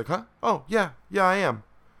 He's like, huh? Oh, yeah, I am.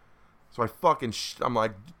 So I'm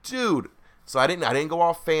like, dude. So I didn't go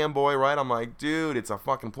all fanboy, right? I'm like, dude, it's a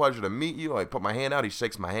fucking pleasure to meet you. I put my hand out. He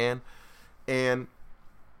shakes my hand. And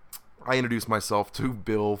I introduced myself to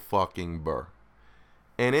Bill fucking Burr.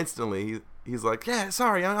 And instantly, he's like, yeah,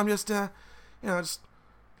 sorry, I'm just, just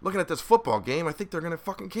looking at this football game. I think they're going to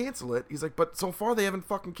fucking cancel it. He's like, but so far they haven't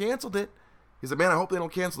fucking canceled it. He's like, man, I hope they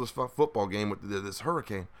don't cancel this football game with this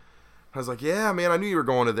hurricane. I was like, yeah, man, I knew you were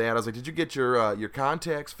going to that. I was like, did you get your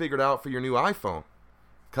contacts figured out for your new iPhone?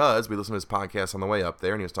 Because we listened to his podcast on the way up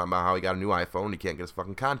there, and he was talking about how he got a new iPhone and he can't get his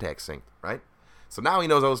fucking contacts synced, right? So now he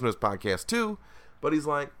knows I listen to his podcast too, but he's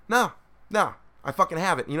like, no, I fucking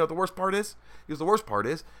have it. You know what the worst part is? He goes, the worst part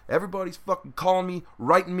is, everybody's fucking calling me,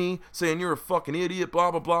 writing me, saying you're a fucking idiot,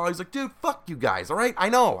 blah, blah, blah. He's like, dude, fuck you guys, all right? I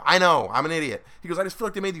know, I'm an idiot. He goes, I just feel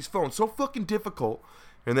like they made these phones so fucking difficult.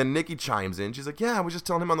 And then Nikki chimes in. She's like, yeah, I was just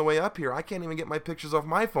telling him on the way up here, I can't even get my pictures off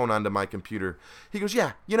my phone onto my computer. He goes,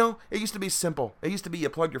 yeah, it used to be simple. It used to be you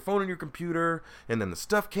plug your phone in your computer, and then the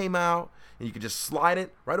stuff came out, and you could just slide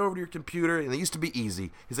it right over to your computer, and it used to be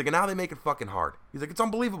easy. He's like, and now they make it fucking hard. He's like, it's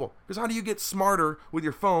unbelievable. Because how do you get smarter with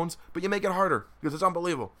your phones, but you make it harder? Because it's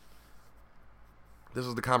unbelievable. This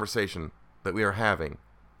is the conversation that we are having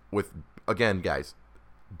with, again, guys,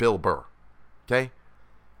 Bill Burr. Okay?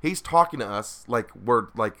 He's talking to us like we're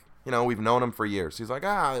like, we've known him for years. He's like,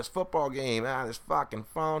 this football game, this fucking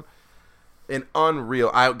phone. And unreal.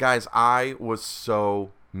 I was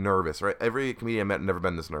so nervous, right? Every comedian I met never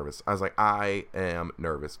been this nervous. I was like, I am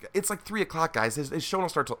nervous. It's like 3 o'clock, guys. His show don't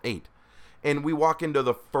start till 8. And we walk into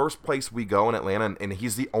the first place we go in Atlanta, and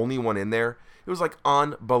he's the only one in there. It was like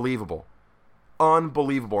unbelievable.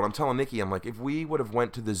 Unbelievable. And I'm telling Nikki, I'm like, if we would have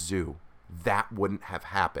went to the zoo, that wouldn't have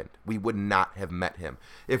happened. We would not have met him.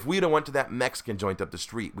 If we'd have went to that Mexican joint up the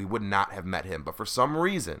street, we would not have met him. But for some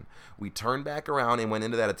reason, we turned back around and went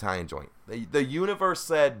into that Italian joint. The universe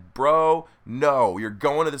said, bro, no, you're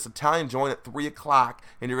going to this Italian joint at 3 o'clock,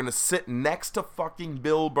 and you're going to sit next to fucking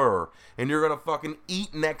Bill Burr, and you're going to fucking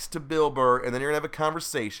eat next to Bill Burr, and then you're going to have a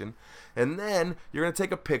conversation, and then you're going to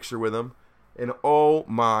take a picture with him, and oh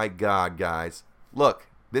my God, guys. Look,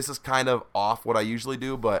 this is kind of off what I usually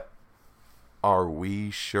do, but are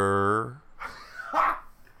we sure?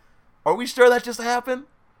 Are we sure that just happened?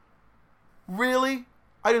 Really?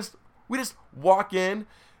 We just walk in,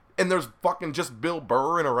 and there's fucking just Bill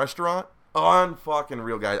Burr in a restaurant. Unfucking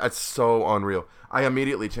real, guys. It's so unreal. I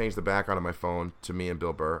immediately changed the background of my phone to me and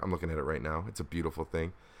Bill Burr. I'm looking at it right now. It's a beautiful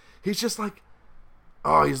thing. He's just like,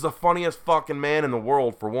 oh, he's the funniest fucking man in the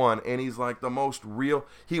world, for one, and he's like the most real.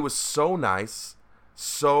 He was so nice,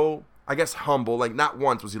 so, I guess, humble. Like, not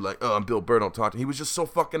once was he like, oh, I'm Bill Burr, don't talk to me. He was just so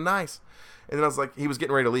fucking nice. And then I was like, he was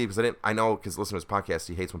getting ready to leave, because I know, because listen to his podcast,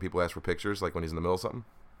 he hates when people ask for pictures, like when he's in the middle of something.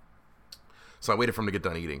 So I waited for him to get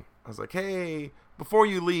done eating. I was like, hey, before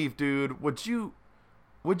you leave, dude, would you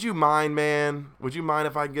mind, man? Would you mind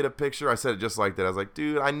if I can get a picture? I said it just like that. I was like,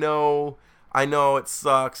 dude, I know it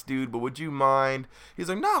sucks, dude, but would you mind? He's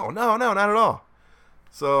like, no, not at all.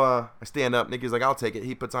 So I stand up. Nicky's like, I'll take it.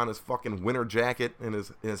 He puts on his fucking winter jacket and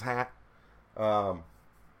his hat. And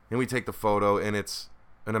we take the photo, and it's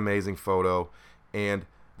an amazing photo. And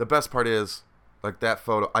the best part is, like, that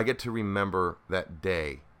photo, I get to remember that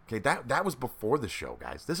day. Okay, that was before the show,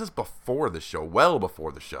 guys. This is before the show, well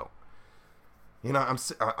before the show. You know,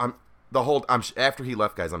 after he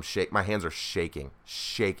left, guys, my hands are shaking.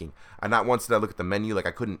 And not once did I look at the menu, like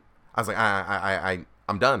I couldn't. I was like,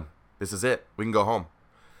 I'm done. This is it. We can go home.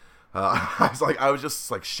 I was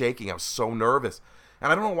just like shaking. I was so nervous,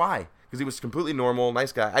 and I don't know why, because he was completely normal,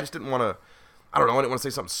 nice guy. I just didn't want to. I don't know. I didn't want to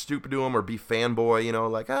say something stupid to him or be fanboy, you know,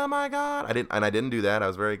 like, oh my God. I didn't do that. I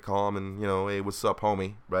was very calm and, you know, hey, what's up,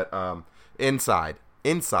 homie? But inside,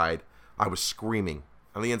 I was screaming.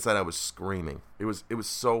 On the inside, I was screaming. It was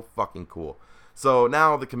so fucking cool. So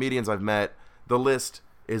now the comedians I've met, the list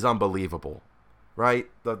is unbelievable, right?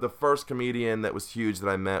 The first comedian that was huge that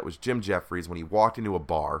I met was Jim Jeffries when he walked into a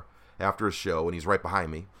bar after a show, and he's right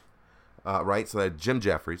behind me, right? So I had Jim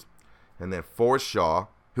Jeffries, and then Forrest Shaw,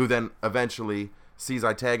 who then eventually sees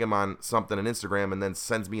I tag him on something on Instagram and then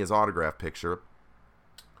sends me his autograph picture,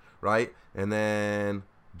 right? And then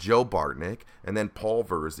Joe Bartnick, and then Paul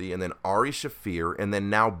Verzi, and then Ari Shaffir, and then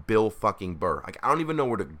now Bill fucking Burr. Like, I don't even know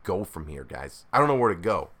where to go from here, guys. I don't know where to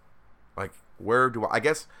go. Like, where do I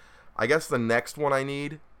guess the next one I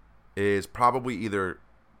need is probably either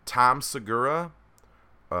Tom Segura,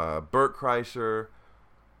 Bert Kreischer,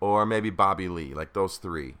 or maybe Bobby Lee. Like, those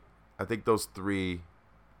three. I think those three.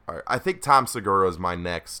 I think Tom Segura is my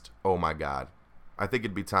next. Oh my God, I think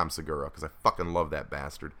it'd be Tom Segura because I fucking love that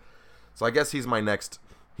bastard. So I guess he's my next.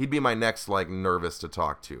 He'd be my next, like, nervous to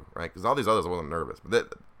talk to, right? Because all these others I wasn't nervous,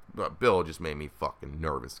 but Bill just made me fucking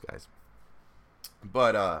nervous, guys.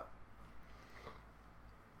 But all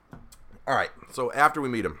right. So after we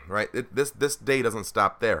meet him, right? This day doesn't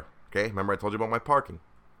stop there. Okay, remember I told you about my parking.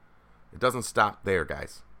 It doesn't stop there,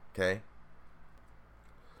 guys. Okay.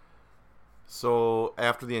 So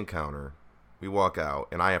after the encounter, we walk out,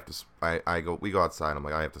 and we go outside. I'm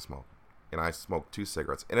like, I have to smoke, and I smoke 2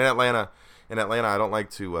 cigarettes. And in Atlanta, I don't like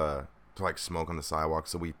to like smoke on the sidewalk.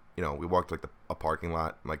 So we walked to, like, a parking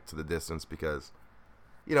lot, like, to the distance, because,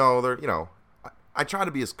 I try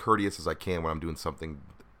to be as courteous as I can when I'm doing some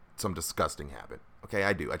disgusting habit. Okay,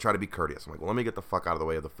 I do. I try to be courteous. I'm like, well, let me get the fuck out of the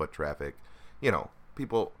way of the foot traffic.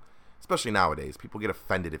 People, especially nowadays, people get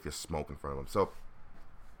offended if you smoke in front of them. So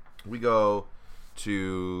we go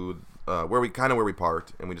to where we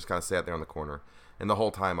parked, and we just kind of sat there on the corner. And the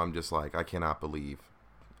whole time I'm just like, I cannot believe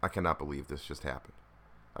this just happened.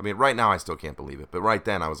 I mean, right now I still can't believe it, but right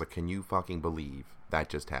then I was like, can you fucking believe that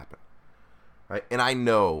just happened? Right? And I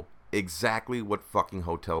know exactly what fucking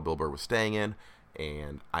hotel Bill Burr was staying in,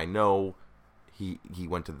 and I know he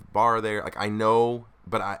went to the bar there. Like, I know,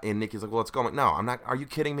 and Nikki's like, well, let's go. I'm like, no, I'm not. Are you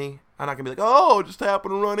kidding me? I'm not gonna be like, oh, just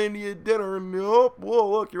happened to run into you at dinner, and whoa,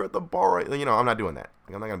 look, you're at the bar, right? I'm not doing that.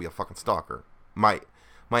 Like, I'm not gonna be a fucking stalker. My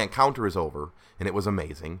encounter is over, and it was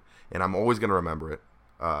amazing, and I'm always gonna remember it.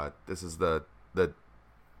 This is the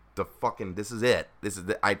fucking, this is it.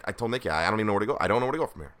 I told Nikki, I don't even know where to go. I don't know where to go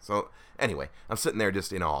from here. So anyway, I'm sitting there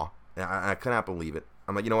just in awe, and I cannot believe it.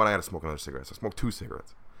 I'm like, you know what? I gotta smoke another cigarette. So I smoked 2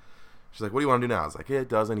 cigarettes. She's like, what do you want to do now? I was like, it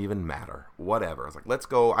doesn't even matter. Whatever. I was like, let's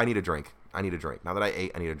go. I need a drink. Now that I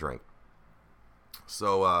ate, I need a drink.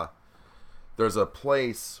 So there's a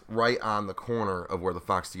place right on the corner of where the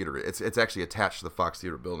Fox Theater is. It's actually attached to the Fox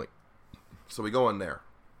Theater building. So we go in there.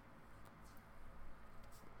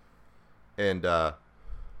 And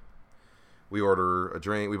we order a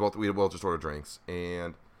drink. We both just order drinks.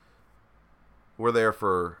 And we're there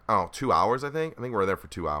for, 2 hours, I think. I think we're there for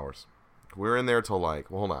 2 hours. We're in there till,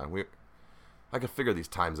 like, well, hold on. I could figure these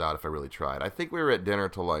times out if I really tried. I think we were at dinner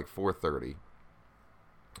till, like, 4:30.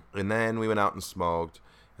 And then we went out and smoked.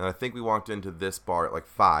 And I think we walked into this bar at, like,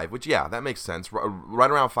 5. Which, yeah, that makes sense. Right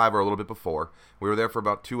around 5 or a little bit before. We were there for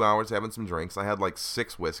about 2 hours having some drinks. I had, like,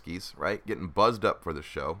 6 whiskeys, right? Getting buzzed up for the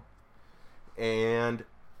show. And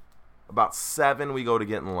About 7, we go to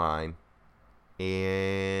get in line,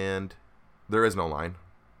 and there is no line.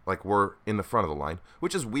 Like, we're in the front of the line,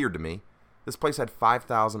 which is weird to me. This place had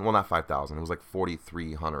 5,000, well, not 5,000, it was like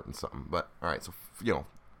 4,300 and something, but, all right, so,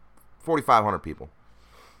 4,500 people.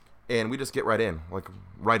 And we just get right in,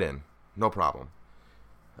 no problem.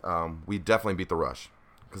 We definitely beat the rush,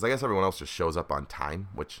 because I guess everyone else just shows up on time,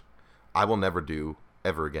 which I will never do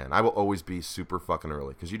ever again. I will always be super fucking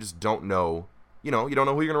early, because you just don't know, you don't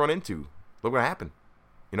know who you're going to run into. Look what happened,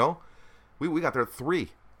 We got there at 3,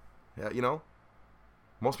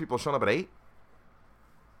 Most people showing up at 8.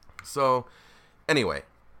 So, anyway,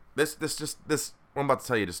 this what I'm about to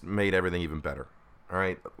tell you just made everything even better. All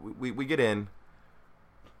right, we get in,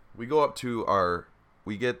 we go up to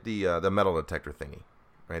we get the metal detector thingy,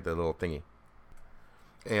 right, the little thingy,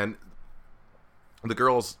 and the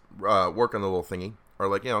girls working the little thingy are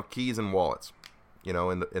like, keys and wallets,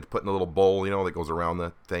 and it's put in a little bowl, that goes around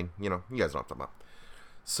the thing, you guys know what I'm talking about.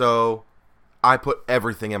 So I put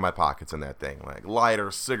everything in my pockets in that thing, like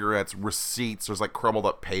lighters, cigarettes, receipts. There's like crumbled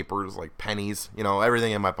up papers, like pennies,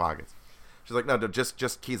 everything in my pockets. She's like, no,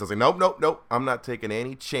 just keys. I was like, nope. I'm not taking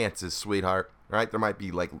any chances, sweetheart. Right? There might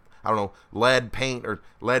be like, I don't know, lead paint or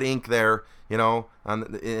lead ink there,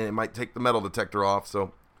 it might take the metal detector off.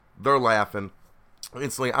 So they're laughing.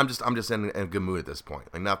 Instantly, I'm just in a good mood at this point.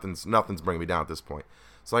 Like nothing's bringing me down at this point.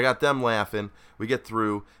 So I got them laughing. We get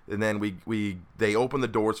through, and then they open the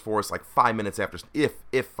doors for us like 5 minutes after,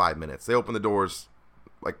 if 5 minutes. They open the doors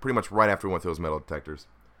like pretty much right after we went through those metal detectors.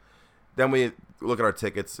 Then we look at our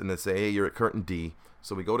tickets, and they say, hey, you're at Curtain D.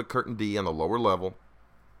 So we go to Curtain D on the lower level,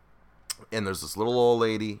 and there's this little old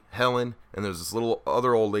lady, Helen, and there's this little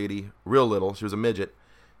other old lady, real little. She was a midget,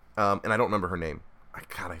 and I don't remember her name. I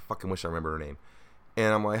fucking wish I remember her name.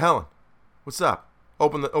 And I'm like, Helen, what's up?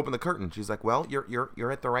 Open the curtain. She's like, well,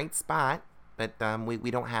 you're at the right spot, but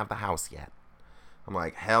we don't have the house yet. I'm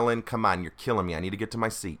like, Helen, come on, you're killing me. I need to get to my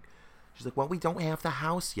seat. She's like, well, we don't have the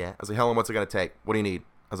house yet. I was like, Helen, what's it gonna take? What do you need?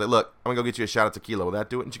 I was like, look, I'm gonna go get you a shot of tequila. Will that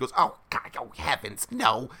do it? And she goes, oh God, oh heavens,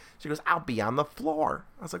 no. She goes, I'll be on the floor.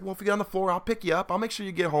 I was like, well, if you get on the floor, I'll pick you up. I'll make sure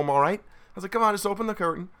you get home all right. I was like, come on, just open the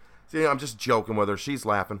curtain. See, I'm just joking with her. She's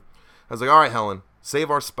laughing. I was like, all right, Helen, save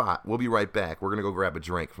our spot. We'll be right back. We're gonna go grab a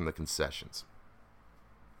drink from the concessions.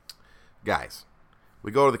 Guys,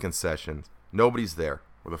 we go to the concessions. Nobody's there.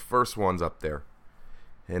 We're the first ones up there.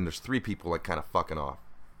 And there's 3 people like kind of fucking off.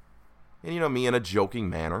 And me in a joking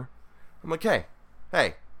manner, I'm like, hey,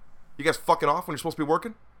 you guys fucking off when you're supposed to be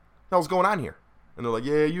working? What the hell's going on here? And they're like,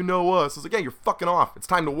 yeah, you know us. I was like, yeah, you're fucking off. It's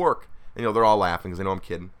time to work. And they're all laughing because they know I'm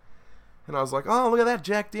kidding. And I was like, oh, look at that,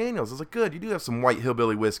 Jack Daniels. I was like, good, you do have some white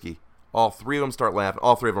hillbilly whiskey. All 3 of them start laughing.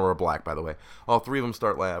 All 3 of them are black, by the way. All 3 of them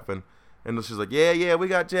start laughing. And she's like, yeah, we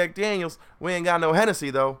got Jack Daniels. We ain't got no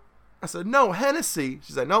Hennessy, though. I said, no Hennessy.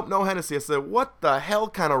 She's like, nope, no Hennessy. I said, what the hell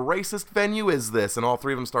kind of racist venue is this? And all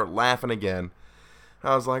 3 of them start laughing again.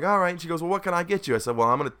 I was like, all right. And she goes, well, what can I get you? I said, well,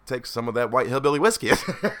 I'm going to take some of that white hillbilly whiskey.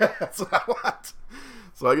 That's what I want.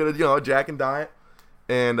 So I get a, Jack and Diet.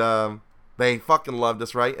 And they fucking loved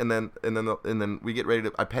us, right? And then we get ready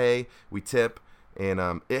to, I pay, we tip.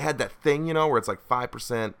 And it had that thing, where it's like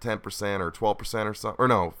 5%, 10%, or 12% or something. Or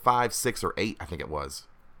no, 5, 6, or 8, I think it was.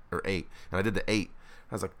 Or 8. And I did the 8.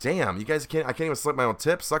 I was like, damn, you guys I can't even select my own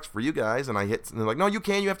tip. Sucks for you guys. And and they're like, no, you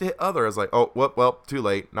can. You have to hit other. I was like, oh, well, too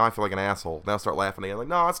late. Now I feel like an asshole. Now I start laughing again. I'm like,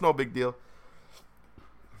 no, it's no big deal.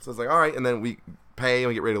 So I was like, all right. And then we pay and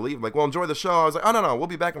we get ready to leave. I'm like, well, enjoy the show. I was like, oh, no, we'll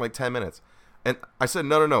be back in like 10 minutes. And I said,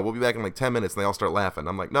 no, we'll be back in like 10 minutes. And they all start laughing.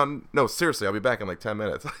 I'm like, no, seriously, I'll be back in like 10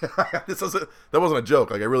 minutes. That wasn't a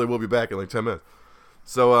joke. Like, I really will be back in like 10 minutes.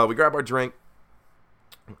 So we grab our drink.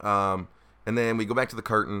 And then we go back to the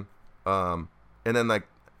curtain. And then, like,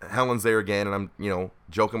 Helen's there again. And I'm,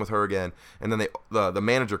 joking with her again. And then the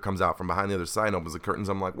manager comes out from behind the other side and opens the curtains.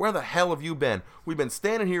 I'm like, where the hell have you been? We've been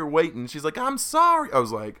standing here waiting. She's like, I'm sorry. I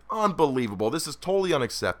was like, unbelievable. This is totally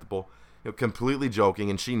unacceptable. Completely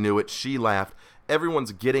joking, and she knew it. She laughed.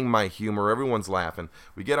 Everyone's getting my humor. Everyone's laughing.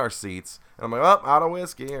 We get our seats, and I'm like, oh, out of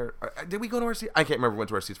whiskey. Did we go to our seats? I can't remember if we went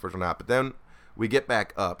to our seats first or not, but then we get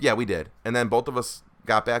back up. Yeah, we did. And then both of us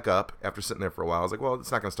got back up after sitting there for a while. I was like, well,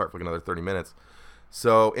 it's not going to start for like another 30 minutes.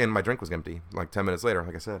 So, and my drink was empty, like 10 minutes later,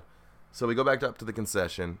 like I said. So we go back up to the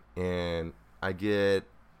concession, and I get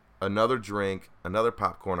another drink, another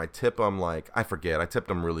popcorn. I tip them I forget. I tipped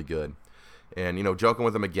them really good. And, joking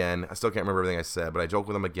with them again. I still can't remember everything I said, but I joked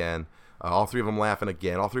with them again. All 3 of them laughing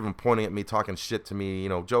again. All 3 of them pointing at me, talking shit to me,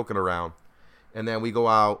 joking around. And then we go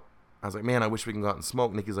out. I was like, man, I wish we can go out and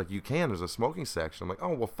smoke. Nikki's like, you can. There's a smoking section. I'm like,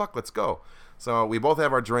 oh, well, fuck, let's go. So we both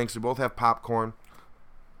have our drinks. We both have popcorn.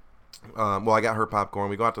 I got her popcorn.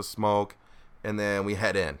 We go out to smoke, and then we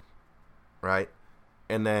head in. right?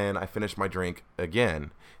 And then I finished my drink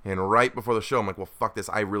again. And right before the show, I'm like, well, fuck this.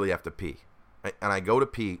 I really have to pee. And I go to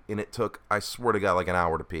pee, and it took, I swear to God, like an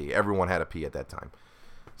hour to pee. Everyone had to pee at that time.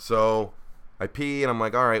 So I pee, and I'm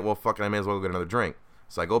like, all right, well, fuck it. I may as well go get another drink.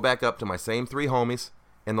 So I go back up to my same 3 homies,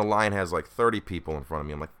 and the line has like 30 people in front of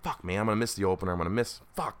me. I'm like, fuck, man, I'm going to miss the opener. I'm going to miss,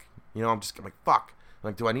 fuck. You know, I'm like, fuck. I'm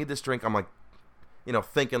like, do I need this drink? I'm like, you know,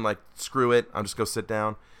 thinking like, screw it. I'll just go sit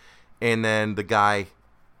down. And then the guy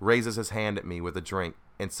raises his hand at me with a drink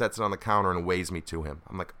and sets it on the counter and waves me to him.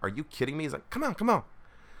 I'm like, are you kidding me? He's like, come on, come on.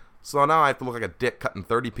 So now I have to look like a dick cutting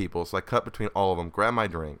 30 people. So I cut between all of them, grab my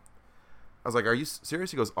drink. I was like, are you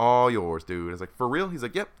serious? He goes, all yours, dude. I was like, for real? He's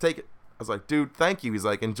like, yep, take it. I was like, dude, thank you. He's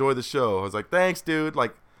like, enjoy the show. I was like, thanks, dude.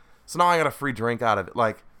 Like, so now I got a free drink out of it.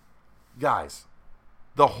 Like, guys,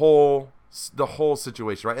 the whole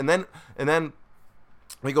situation, right? And then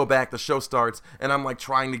we go back, the show starts, and I'm like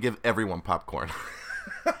trying to give everyone popcorn.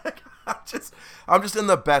 I'm just in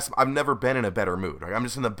the best. I've never been in a better mood. Right? I'm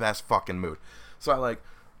just in the best fucking mood. So I like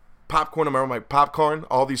popcorn. I'm like, popcorn.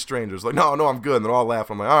 All these strangers like, no, I'm good. And they're all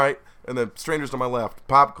laughing. I'm like, all right. And then strangers to my left,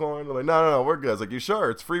 popcorn. They're like, no, we're good. It's like, you sure?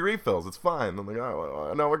 It's free refills. It's fine. I'm like,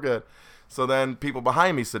 oh, no, we're good. So then people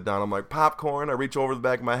behind me sit down. I'm like, popcorn. I reach over the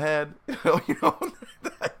back of my head. You know,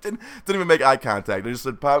 I didn't even make eye contact. I just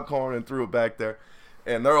said popcorn and threw it back there.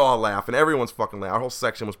 And they're all laughing. Everyone's fucking laughing. Our whole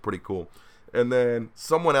section was pretty cool. And then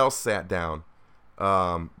someone else sat down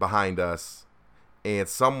behind us. And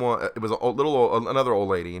it was another old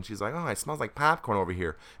lady. And she's like, oh, it smells like popcorn over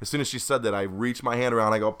here. As soon as she said that, I reached my hand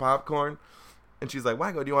around. I go, popcorn? And she's like,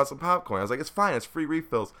 why? Do you want some popcorn? I was like, it's fine. It's free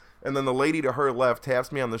refills. And then the lady to her left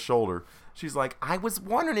taps me on the shoulder. She's like, I was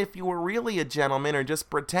wondering if you were really a gentleman or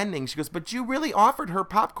just pretending. She goes, but you really offered her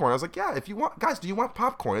popcorn. I was like, yeah, if you want, guys, do you want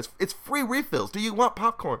popcorn? It's free refills. Do you want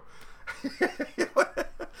popcorn?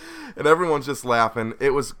 And everyone's just laughing.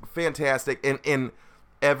 It was fantastic. And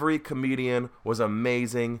every comedian was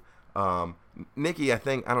amazing. Nikki, I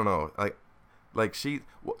think, I don't know, like she,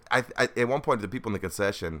 at one point, the people in the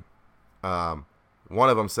concession, one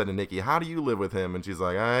of them said to Nikki, how do you live with him? And she's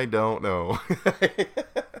like, I don't know.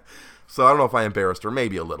 So I don't know if I embarrassed her,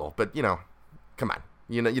 maybe a little, but you know, come on,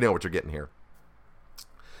 you know what you're getting here.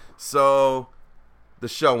 So the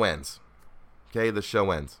show ends. Okay, the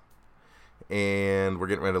show ends. And we're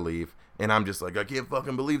getting ready to leave. And I'm just like, I can't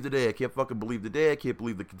fucking believe today. I can't fucking believe today. I can't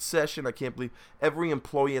believe the concession. I can't believe every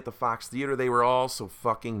employee at the Fox Theater. They were all so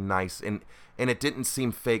fucking nice. And it didn't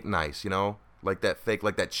seem fake nice, you know? Like that fake,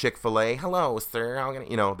 like that Chick-fil-A. Hello, sir.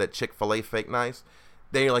 You know, that Chick-fil-A fake nice.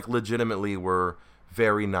 They like legitimately were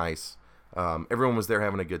very nice. Everyone was there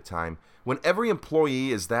having a good time. When every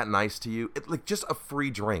employee is that nice to you, it's like just a free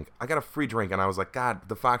drink. I got a free drink, and I was like, God,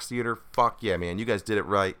 the Fox Theater, fuck yeah, man, you guys did it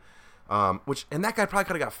right. And that guy probably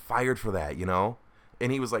could have got fired for that, you know?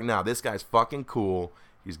 And he was like, nah, this guy's fucking cool.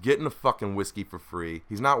 He's getting a fucking whiskey for free.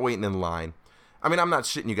 He's not waiting in line. I mean, I'm not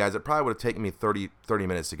shitting you guys. It probably would have taken me 30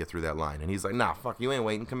 minutes to get through that line. And he's like, nah, fuck, you ain't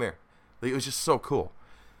waiting. Come here. Like, it was just so cool.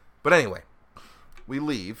 But anyway, we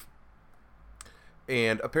leave.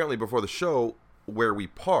 And apparently before the show, where we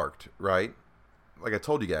parked, right? Like I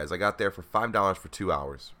told you guys, I got there for $5 for 2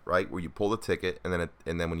 hours, right? Where you pull the ticket, and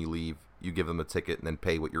then when you leave, you give them the ticket and then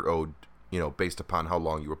pay what you're owed, you know, based upon how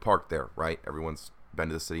long you were parked there, right? Everyone's been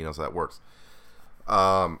to the city, knows how that works.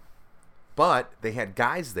 But they had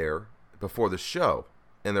guys there before the show,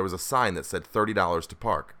 and there was a sign that said $30 to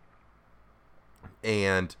park.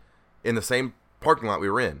 And in the same parking lot we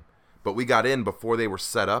were in, but we got in before they were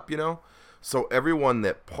set up, you know? So everyone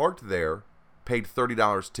that parked there paid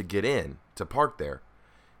 $30 to get in, to park there.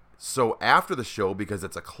 So after the show, because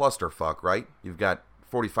it's a clusterfuck, right? You've got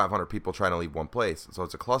 4,500 people trying to leave one place, so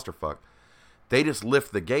it's a clusterfuck. They just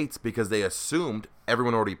lift the gates because they assumed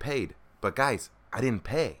everyone already paid. But guys, I didn't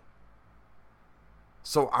pay.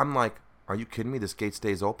 So I'm like, are you kidding me? This gate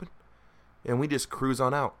stays open? And we just cruise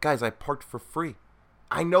on out. Guys, I parked for free.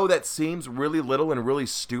 I know that seems really little and really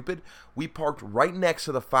stupid. We parked right next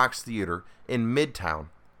to the Fox Theater in Midtown,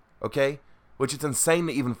 okay? Which is insane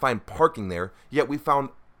to even find parking there. Yet we found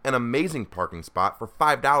an amazing parking spot for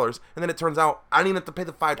 $5. And then it turns out I didn't even have to pay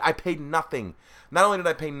the $5. I paid nothing. Not only did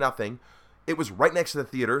I pay nothing, it was right next to the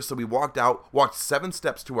theater. So we walked 7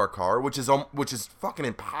 steps to our car, which is fucking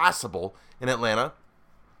impossible in Atlanta.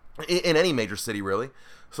 In any major city, really.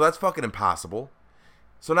 So that's fucking impossible.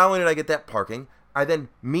 So not only did I get that parking, I then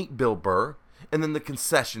meet Bill Burr, and then the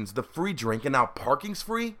concessions, the free drink, and now parking's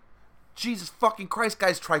free? Jesus fucking Christ,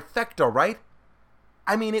 guys, trifecta, right?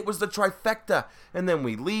 I mean, it was the trifecta. And then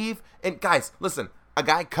we leave, and guys, listen, a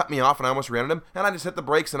guy cut me off, and I almost ran at him, and I just hit the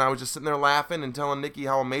brakes, and I was just sitting there laughing and telling Nikki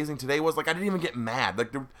how amazing today was. Like, I didn't even get mad.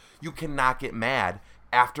 Like, you cannot get mad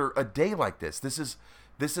after a day like this. This is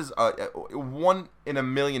a one in a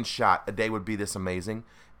million shot. A day would be this amazing,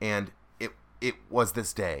 and it was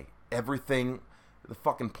this day. Everything, the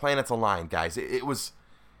fucking planets aligned, guys. It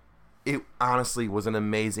honestly was an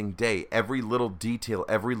amazing day. Every little detail,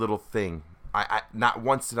 every little thing. I not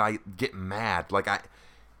once did I get mad.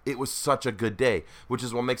 It was such a good day, which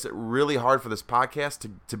is what makes it really hard for this podcast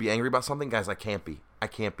to be angry about something, guys. I can't be.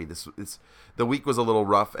 The week was a little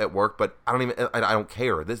rough at work, but I don't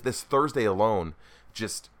care. This Thursday alone,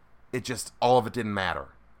 all of it didn't matter.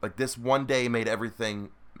 Like, this one day made everything,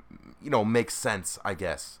 make sense, I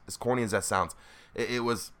guess. As corny as that sounds, it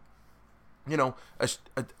was,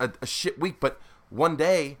 a shit week, but one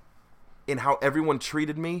day, in how everyone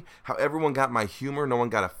treated me, how everyone got my humor, no one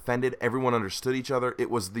got offended, everyone understood each other.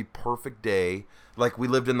 It was the perfect day. Like, we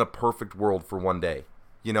lived in the perfect world for one day.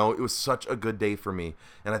 It was such a good day for me,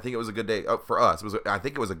 and I think it was a good day for us. I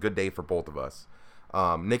think it was a good day for both of us.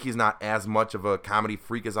 Nikki's not as much of a comedy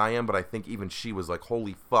freak as I am, but I think even she was like,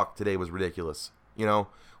 holy fuck, today was ridiculous,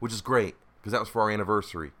 which is great, because that was for our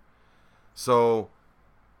anniversary. So,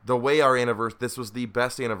 the way this was the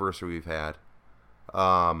best anniversary we've had.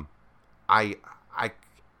 I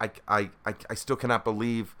still cannot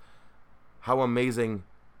believe how amazing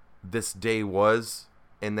this day was,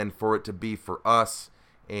 and then for it to be for us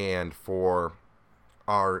and for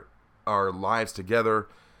our lives together.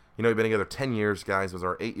 We've been together 10 years, guys. It was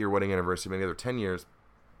our 8-year wedding anniversary. We've been together 10 years.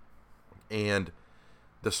 And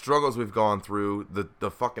the struggles we've gone through,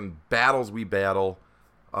 the fucking battles we battle,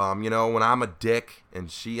 when I'm a dick and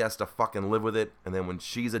she has to fucking live with it, and then when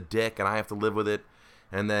she's a dick and I have to live with it,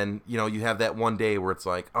 and then, you have that one day where it's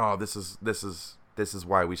like, oh, this is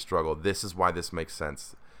why we struggle. This is why this makes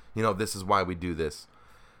sense. This is why we do this.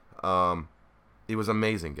 It was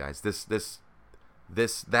amazing, guys.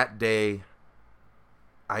 That day,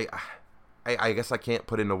 I guess I can't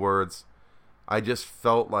put into words. I just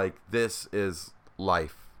felt like this is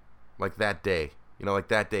life. Like that day. Like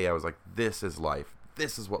that day I was like, this is life.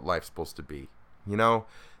 This is what life's supposed to be.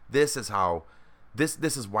 This is how, this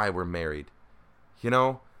is why we're married.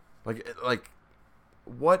 Like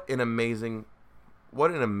what an amazing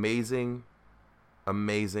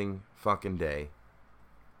fucking day.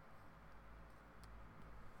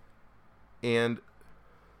 And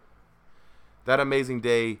that amazing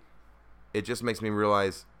day, it just makes me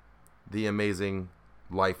realize the amazing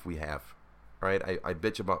life we have, right? I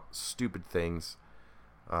bitch about stupid things.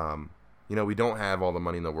 We don't have all the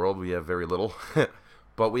money in the world. We have very little,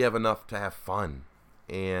 but we have enough to have fun.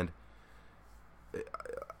 And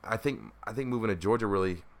I think moving to Georgia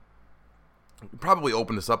really probably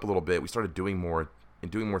opened us up a little bit. We started doing more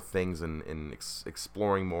things and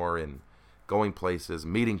exploring more and going places,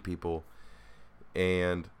 meeting people,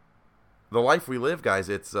 and the life we live, guys.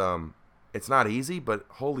 It's not easy, but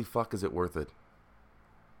holy fuck, is it worth it?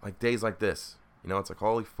 Like days like this, it's like,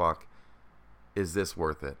 holy fuck, is this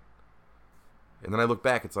worth it? And then I look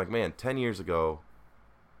back, it's like, man, 10 years ago,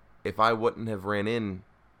 if I wouldn't have ran in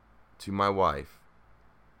to my wife,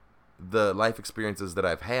 the life experiences that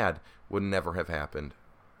I've had would never have happened.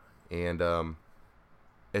 And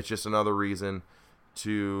it's just another reason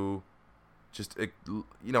to just,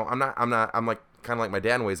 I'm like kind of like my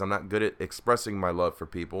dad in ways. I'm not good at expressing my love for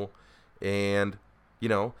people. And,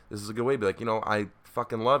 this is a good way to be like, I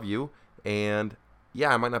fucking love you. And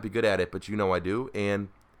yeah, I might not be good at it, but I do. And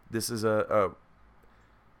this is a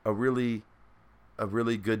really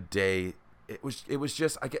good day. It was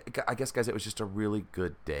just, I guess, guys, it was just a really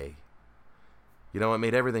good day. It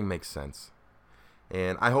made everything make sense.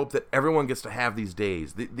 And I hope that everyone gets to have these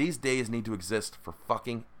days. These days need to exist for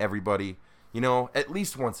fucking everybody, at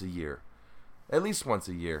least once a year. At least once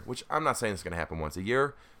a year, which I'm not saying it's going to happen once a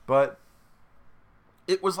year, but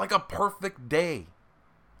it was like a perfect day.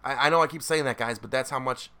 I know I keep saying that, guys, but that's how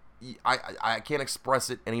much I can't express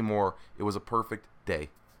it anymore. It was a perfect day.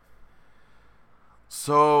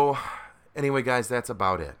 So, anyway, guys, that's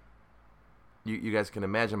about it. You guys can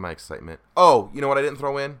imagine my excitement. Oh, you know what I didn't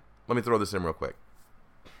throw in? Let me throw this in real quick.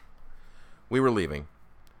 We were leaving,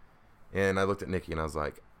 and I looked at Nikki, and I was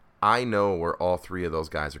like, I know where all three of those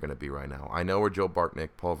guys are going to be right now. I know where Joe Bartnick,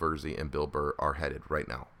 Paul Verzi, and Bill Burr are headed right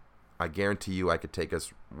now. I guarantee you I could take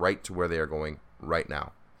us right to where they are going right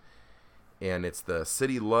now. And it's the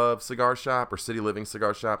City Love Cigar Shop, or City Living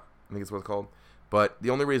Cigar Shop, I think it's what it's called. But the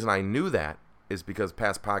only reason I knew that is because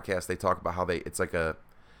past podcasts, they talk about how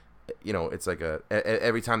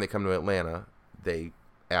every time they come to Atlanta,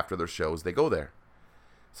 after their shows, they go there.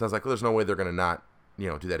 So I was like, well, there's no way they're going to not,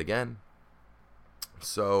 do that again.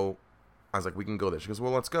 So I was like, we can go there. She goes,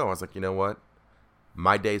 well, let's go. I was like, you know what?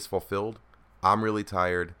 My day's fulfilled. I'm really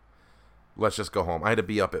tired. let's just go home. I had to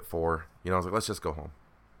be up at 4. I was like, let's just go home.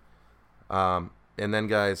 And then,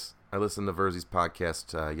 guys, I listened to Verzi's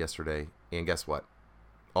podcast yesterday, and guess what?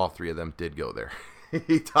 All 3 of them did go there.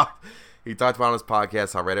 He talked about on his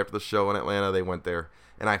podcast how right after the show in Atlanta, they went there.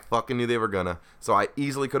 And I fucking knew they were gonna. So I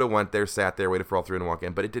easily could have went there, sat there, waited for all 3 of them to walk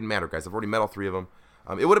in. But it didn't matter, guys. I've already met all 3 of them.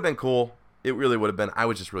 It would have been cool. It really would have been. I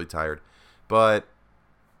was just really tired. But,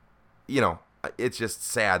 it's just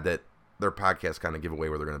sad that their podcasts kind of give away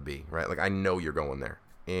where they're going to be, right? Like, I know you're going there.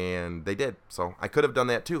 And they did. So I could have done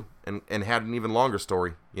that too. And had an even longer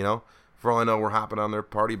story, For all I know, we're hopping on their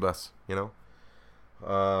party bus,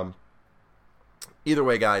 Either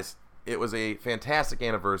way, guys, it was a fantastic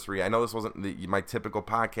anniversary. I know this wasn't my typical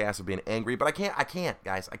podcast of being angry, but I can't,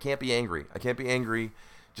 guys. I can't be angry. I can't be angry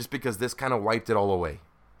just because this kind of wiped it all away.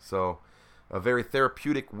 So, a very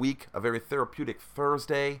therapeutic week, a very therapeutic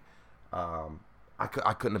Thursday.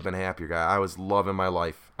 I couldn't have been happier, guy. I was loving my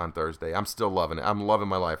life on Thursday. I'm still loving it. I'm loving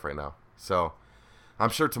my life right now. So, I'm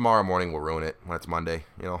sure tomorrow morning will ruin it when it's Monday.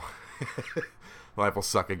 Life will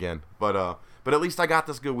suck again. But at least I got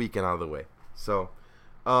this good weekend out of the way. So,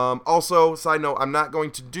 also, side note, I'm not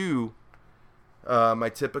going to do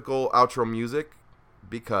my typical outro music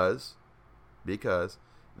because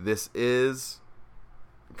this is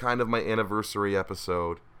kind of my anniversary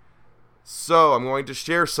episode. So, I'm going to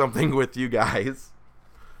share something with you guys.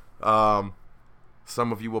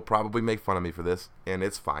 Some of you will probably make fun of me for this, and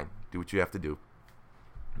it's fine. Do what you have to do.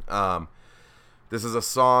 This is a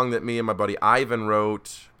song that me and my buddy Ivan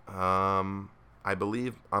wrote, I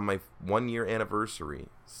believe, on my 1-year anniversary.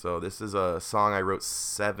 So this is a song I wrote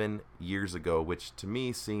 7 years ago, which to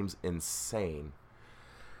me seems insane.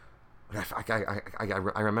 I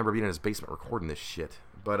remember being in his basement recording this shit.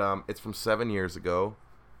 But it's from 7 years ago.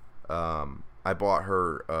 I bought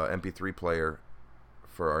her MP3 player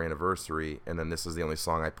for our anniversary, and then this is the only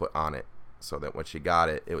song I put on it, so that when she got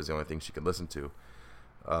it, it was the only thing she could listen to.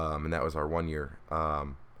 And that was our 1 year.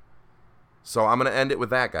 So I'm going to end it with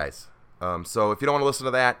that, guys. So if you don't want to listen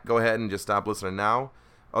to that, go ahead and just stop listening now.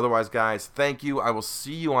 Otherwise, guys, thank you. I will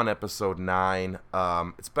see you on episode 9.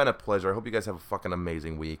 It's been a pleasure. I hope you guys have a fucking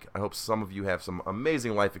amazing week. I hope some of you have some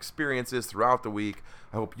amazing life experiences throughout the week.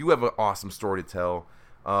 I hope you have an awesome story to tell.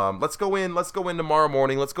 Let's go in tomorrow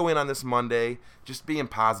morning. Let's go in on this Monday. Just being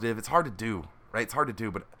positive. It's hard to do, right? It's hard to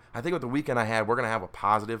do, but I think with the weekend I had, we're going to have a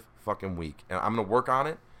positive fucking week. And I'm going to work on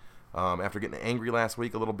it. After getting angry last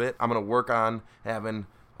week a little bit, I'm going to work on having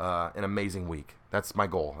an amazing week. That's my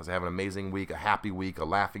goal, is to have an amazing week, a happy week, a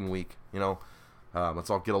laughing week. Let's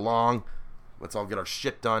all get along. Let's all get our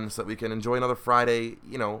shit done so that we can enjoy another Friday,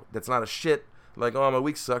 that's not a shit, like, oh, my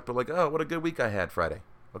week sucked, but like, oh, what a good week I had Friday.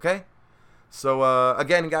 Okay? So,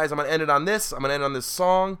 again, guys, I'm going to end it on this. I'm going to end on this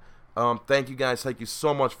song. Thank you, guys. Thank you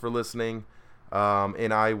so much for listening.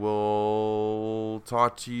 And I will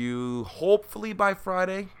talk to you hopefully by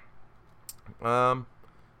Friday.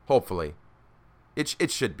 Hopefully.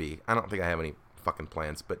 It should be. I don't think I have any fucking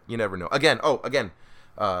plans, but you never know. Again,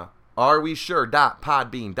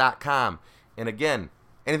 areWeSure.podbean.com. And again,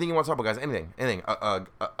 anything you want to talk about, guys, anything,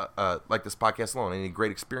 like this podcast alone, any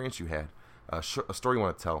great experience you had, a story you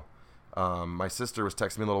want to tell. My sister was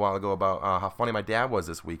texting me a little while ago about how funny my dad was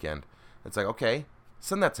this weekend. It's like, okay,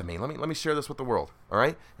 send that to me. Let me share this with the world, all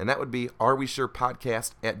right? And that would be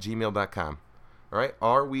areweshurepodcast@gmail.com. All right,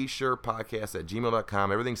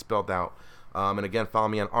 areweshurepodcast@gmail.com. Everything's spelled out. And again, follow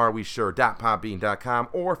me on arewesure.podbean.com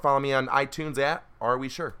or follow me on iTunes at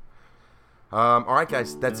arewesure. All right,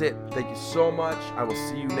 guys, that's it. Thank you so much. I will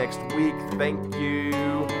see you next week. Thank you.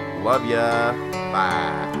 Love ya.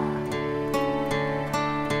 Bye.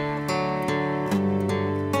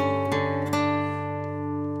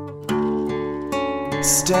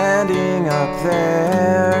 Standing up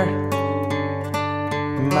there,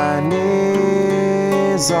 my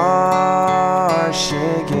knees are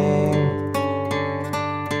shaking.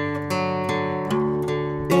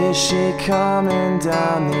 Is she coming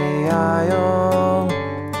down the aisle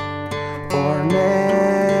or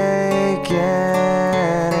making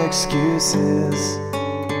excuses?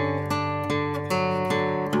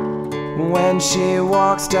 When she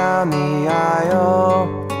walks down the aisle,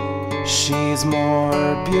 she's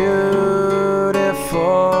more beautiful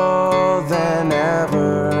than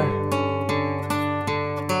ever.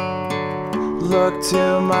 Look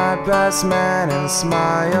to my best man and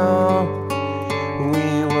smile.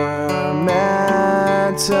 We were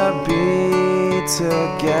meant to be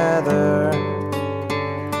together.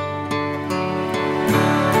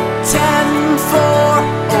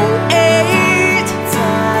 10-4-08.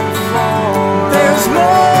 There's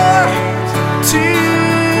more to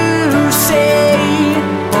say.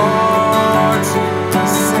 More to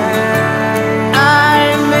say.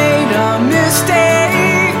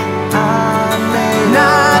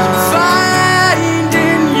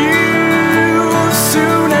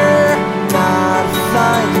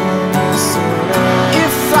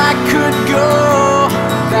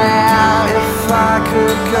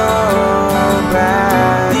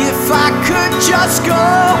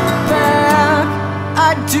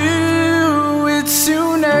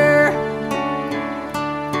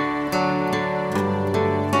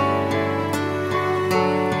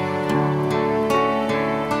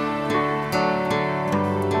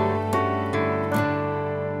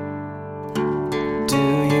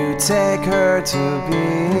 here to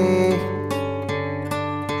be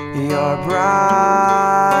your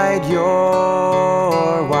bride,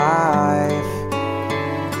 your wife.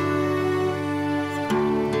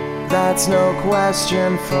 That's no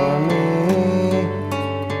question for me.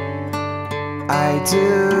 I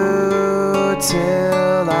do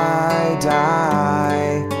till I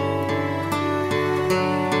die.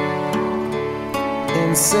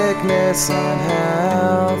 In sickness and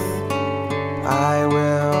health, I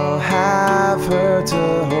will have her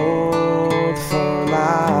to hold for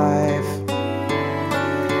life.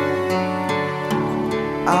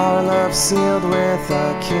 Our love sealed with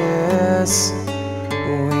a kiss.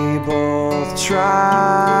 We both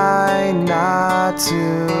try not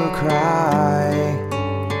to cry.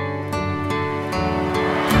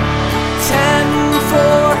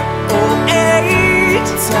 10-4-08.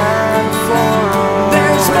 10-4-08.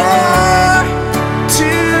 There's more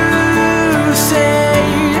to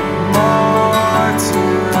say. More to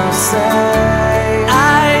say.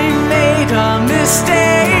 I made a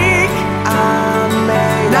mistake. I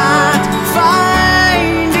may Not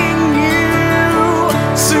finding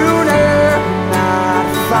you sooner. not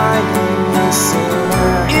finding you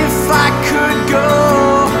sooner. If I could go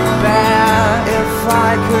back, If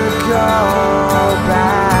I could go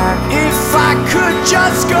back, if I could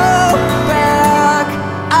just go back,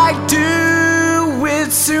 I'd do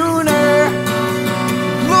it sooner.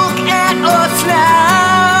 Look at us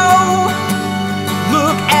now.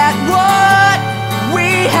 Look at what we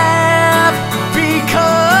have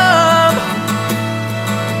become.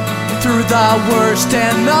 Through the worst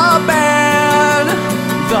and the bad,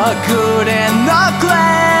 the good and the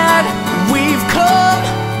glad, we've come